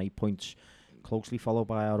 scorelines. He's on 8 points. Closely followed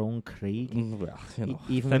by our own Craig. Well, you know,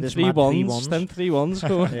 even them with 3-1s, them 3-1s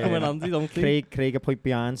coming handy, don't they? Craig a point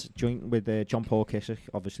behind, joint with John Paul Kissick,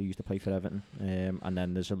 obviously used to play for Everton. And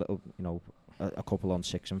then there's a little, you know, a couple on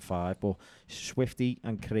 6 and 5. But Swifty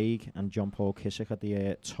and Craig and John Paul Kissick are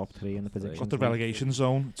the top 3 in the predictions. Got the relegation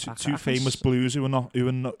zone. Two famous Blues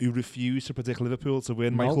who refuse to predict Liverpool to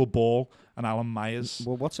win. Michael Ball and Alan Myers.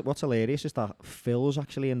 Well, what's hilarious is that Phil's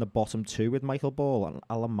actually in the bottom 2 with Michael Ball, and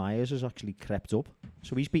Alan Myers has actually crept up.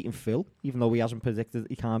 So he's beaten Phil, even though he can't predict the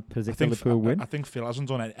Liverpool win. I think Phil hasn't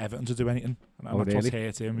done Everton to do anything. And that's what's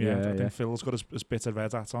hurt him. I think Phil's got his bit of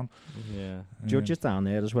red hat on. Yeah. Judges down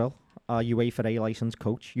there as well. Our UEFA A licensed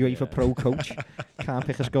coach, UEFA Pro coach, can't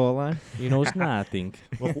pick a scoreline. You know, it's not, I think.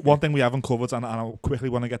 Well, one thing we haven't covered, and I quickly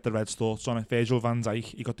want to get the Reds' thoughts on it. Virgil van Dijk,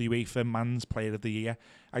 he got the UEFA Man's Player of the Year.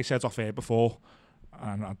 I said off air before,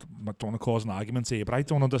 and I don't want to cause an argument here, but I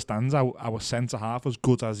don't understand how our centre half, as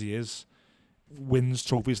good as he is, wins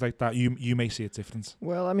trophies like that. You may see it different.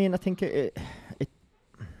 Well, I mean, I think it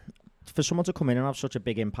for someone to come in and have such a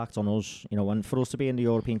big impact on us, you know, and for us to be in the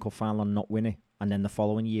European Cup final and not win it, and then the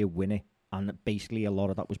following year win it, and basically a lot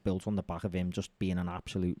of that was built on the back of him just being an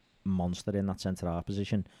absolute monster in that centre-half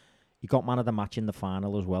position. He got man of the match in the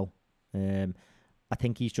final as well. I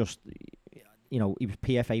think he's just, you know, he was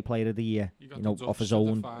PFA Player of the Year, you know, off his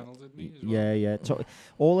own. Final, didn't he, as well? Yeah. So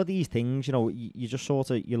all of these things, you know, you just sort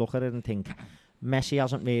of, you look at it and think, Messi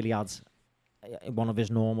hasn't really had, one of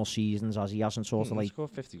his normal seasons as he hasn't sort of He like...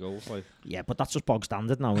 scored 50 goals, like. Yeah, but that's just bog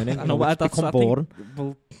standard now, isn't it? I know, It's that's become I think, boring.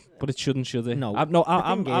 well, but it shouldn't, should it? No. I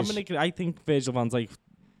think Virgil van Dijk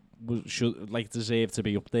should deserve to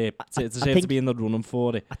be up there. Deserve to be in the running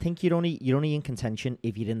for it. I think you're only in contention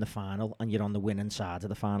if you're in the final and you're on the winning side of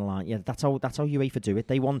the final, aren't you? That's how UEFA do it.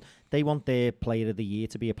 They want their player of the year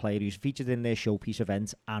to be a player who's featured in their showpiece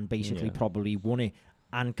event and basically probably won it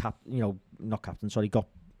and got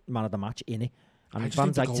man of the match in it. And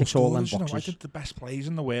Van Dijk ticks all them boxes. I think the best players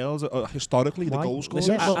in the world historically, the goal scorers.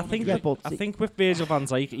 I think with Virgil van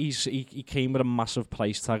Dijk, he came with a massive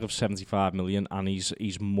price tag of 75 million, and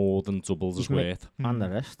he's more than doubled his worth. And the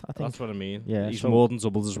rest, I think. That's what I mean. Yeah, he's more than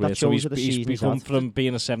doubled his worth. So he's become from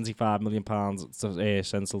being a 75 million pounds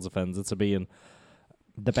central defender to being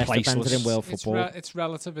the best defender in world football. It's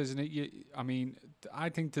relative, isn't it? I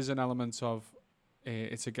think there's an element of.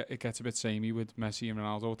 It gets a bit samey with Messi and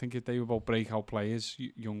Ronaldo. I think they were both breakout players,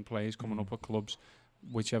 young players coming up at clubs,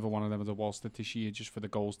 whichever one of them are was that this year just for the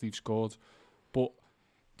goals they've scored. But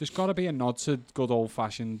there's got to be a nod to good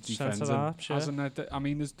old-fashioned defending, hasn't there? I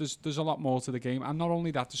mean, there's a lot more to the game, and not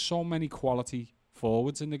only that, there's so many quality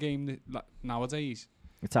forwards in the game nowadays.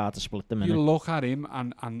 It's hard to split them. You look at him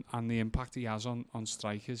and the impact he has on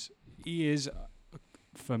strikers. He is,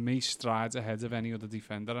 for me, strides ahead of any other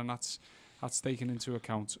defender, and that's taken into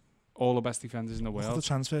account all the best defenders in the world. The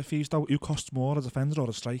transfer fees, though, who costs more, a defender or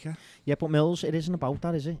a striker? Yeah, but Mills, it isn't about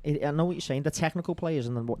that, is it? I know what you're saying. The technical players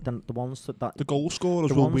and the ones that... The goal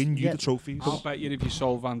scorers will win you the trophies. I'll bet you if you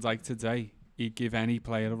sold Van Dijk today, he'd give any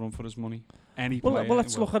player a run for his money. Well,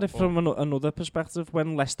 let's look at it from another perspective.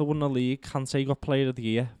 When Leicester won the league, Kante got player of the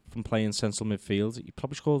year from playing central midfield. He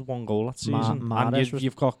probably scored 1 goal that season. And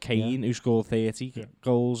you've got Kane, who scored 30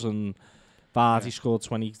 goals, and... Vardy scored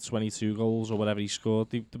 22 goals or whatever he scored.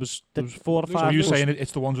 There was 4 or 5. So you're saying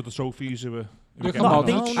it's the ones with the trophies who are... I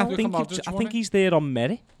think he's there on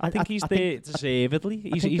merit. I think he's there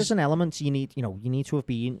deservedly. I think there's an element you need to have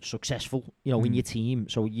been successful, in your team.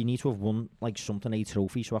 So you need to have won something, a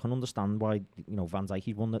trophy. So I can understand why Van Dijk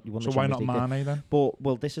he won the. So why not Mane then?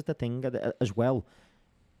 But this is the thing as well.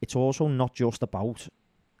 It's also not just about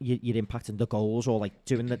your impact in the goals or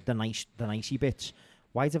doing the nicey bits.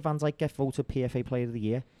 Why did Van Dijk get voted PFA Player of the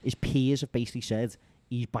Year? His peers have basically said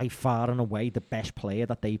he's by far and away the best player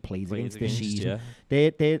that they played against this season.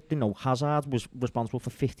 Yeah. Hazard was responsible for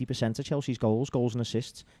 50% of Chelsea's goals and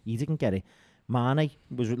assists. He didn't get it. Mane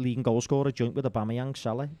was leading goal scorer joint with Aubameyang,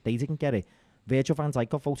 Salah. They didn't get it. Virgil van Dijk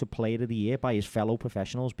got voted Player of the Year by his fellow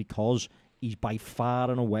professionals because he's by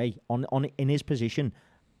far and away in his position,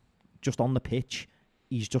 just on the pitch.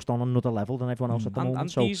 He's just on another level than everyone else at the moment.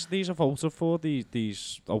 And so these are voted for,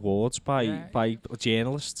 these awards by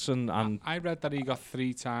journalists and I read that he got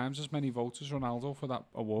 3 times as many votes as Ronaldo for that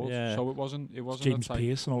award. Yeah. So it wasn't James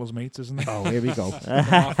Pearce and all his mates, isn't it? Oh, here we go.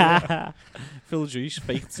 Phil Juice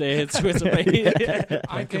faked Twitter mate.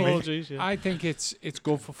 I think it's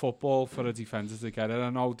good for football for a defender to get it. I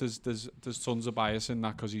know there's tons of bias in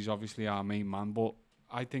that because he's obviously our main man, but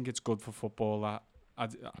I think it's good for football that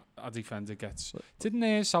a defender gets.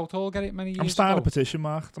 Didn't Southall get it many years ago? I'm starting a petition,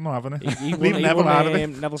 Mark. I'm not having it. He won,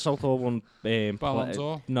 Neville Southall won Ballon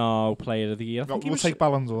d'Or. No, Player of the Year. We'll take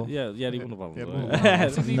Ballon d'Or. Yeah, he won the Ballon d'Or.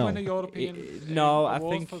 Didn't he win a European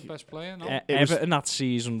award for best player? No? Everton that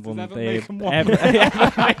season won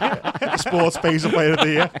Sports Pacer Player of the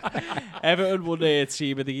Year. Everton won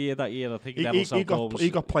Team of the Year that year. I think Neville Southall he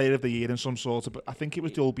got Player of the Year in some sort of... I think it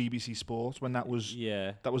was the old BBC Sport when that was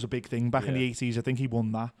a big thing back in the 80s. I think he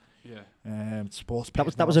won that. Yeah. Sports.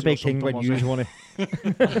 That was a big thing when you won it.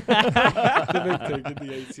 The big thing in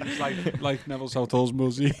the 80s, like Neville Southall's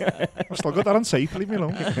Muzzy. I still got that on tape. Leave me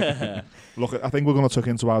alone. Look, I think we're going to tuck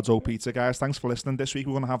into our Dough Pizza, guys. Thanks for listening. This week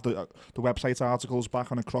we're going to have the website articles back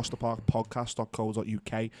on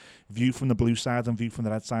acrosstheparkpodcast.co.uk. View from the blue side and view from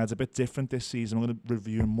the red side. It's a bit different this season. We're going to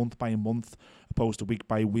review month by month opposed to week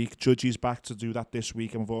by week. Judgy's back to do that this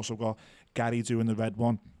week, and we've also got Gary doing the red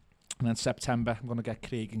one. And then September, I'm going to get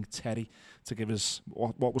Craig and Terry to give us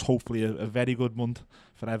what was hopefully a very good month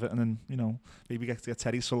for Everton. And, maybe get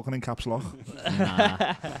Terry sulking in caps lock.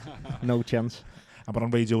 Nah, no chance. And we're on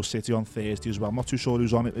Radio City on Thursday as well. I'm not too sure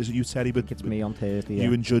who's on it. Is it you, Terry? But it's me on Thursday.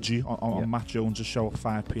 You and Judgy on Matt Jones' show at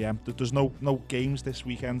 5 p.m. There's no games this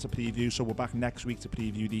weekend to preview, so we're back next week to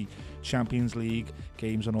preview the Champions League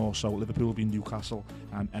games, and also Liverpool will be Newcastle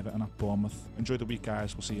and Everton at Bournemouth. Enjoy the week,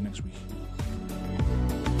 guys. We'll see you next week.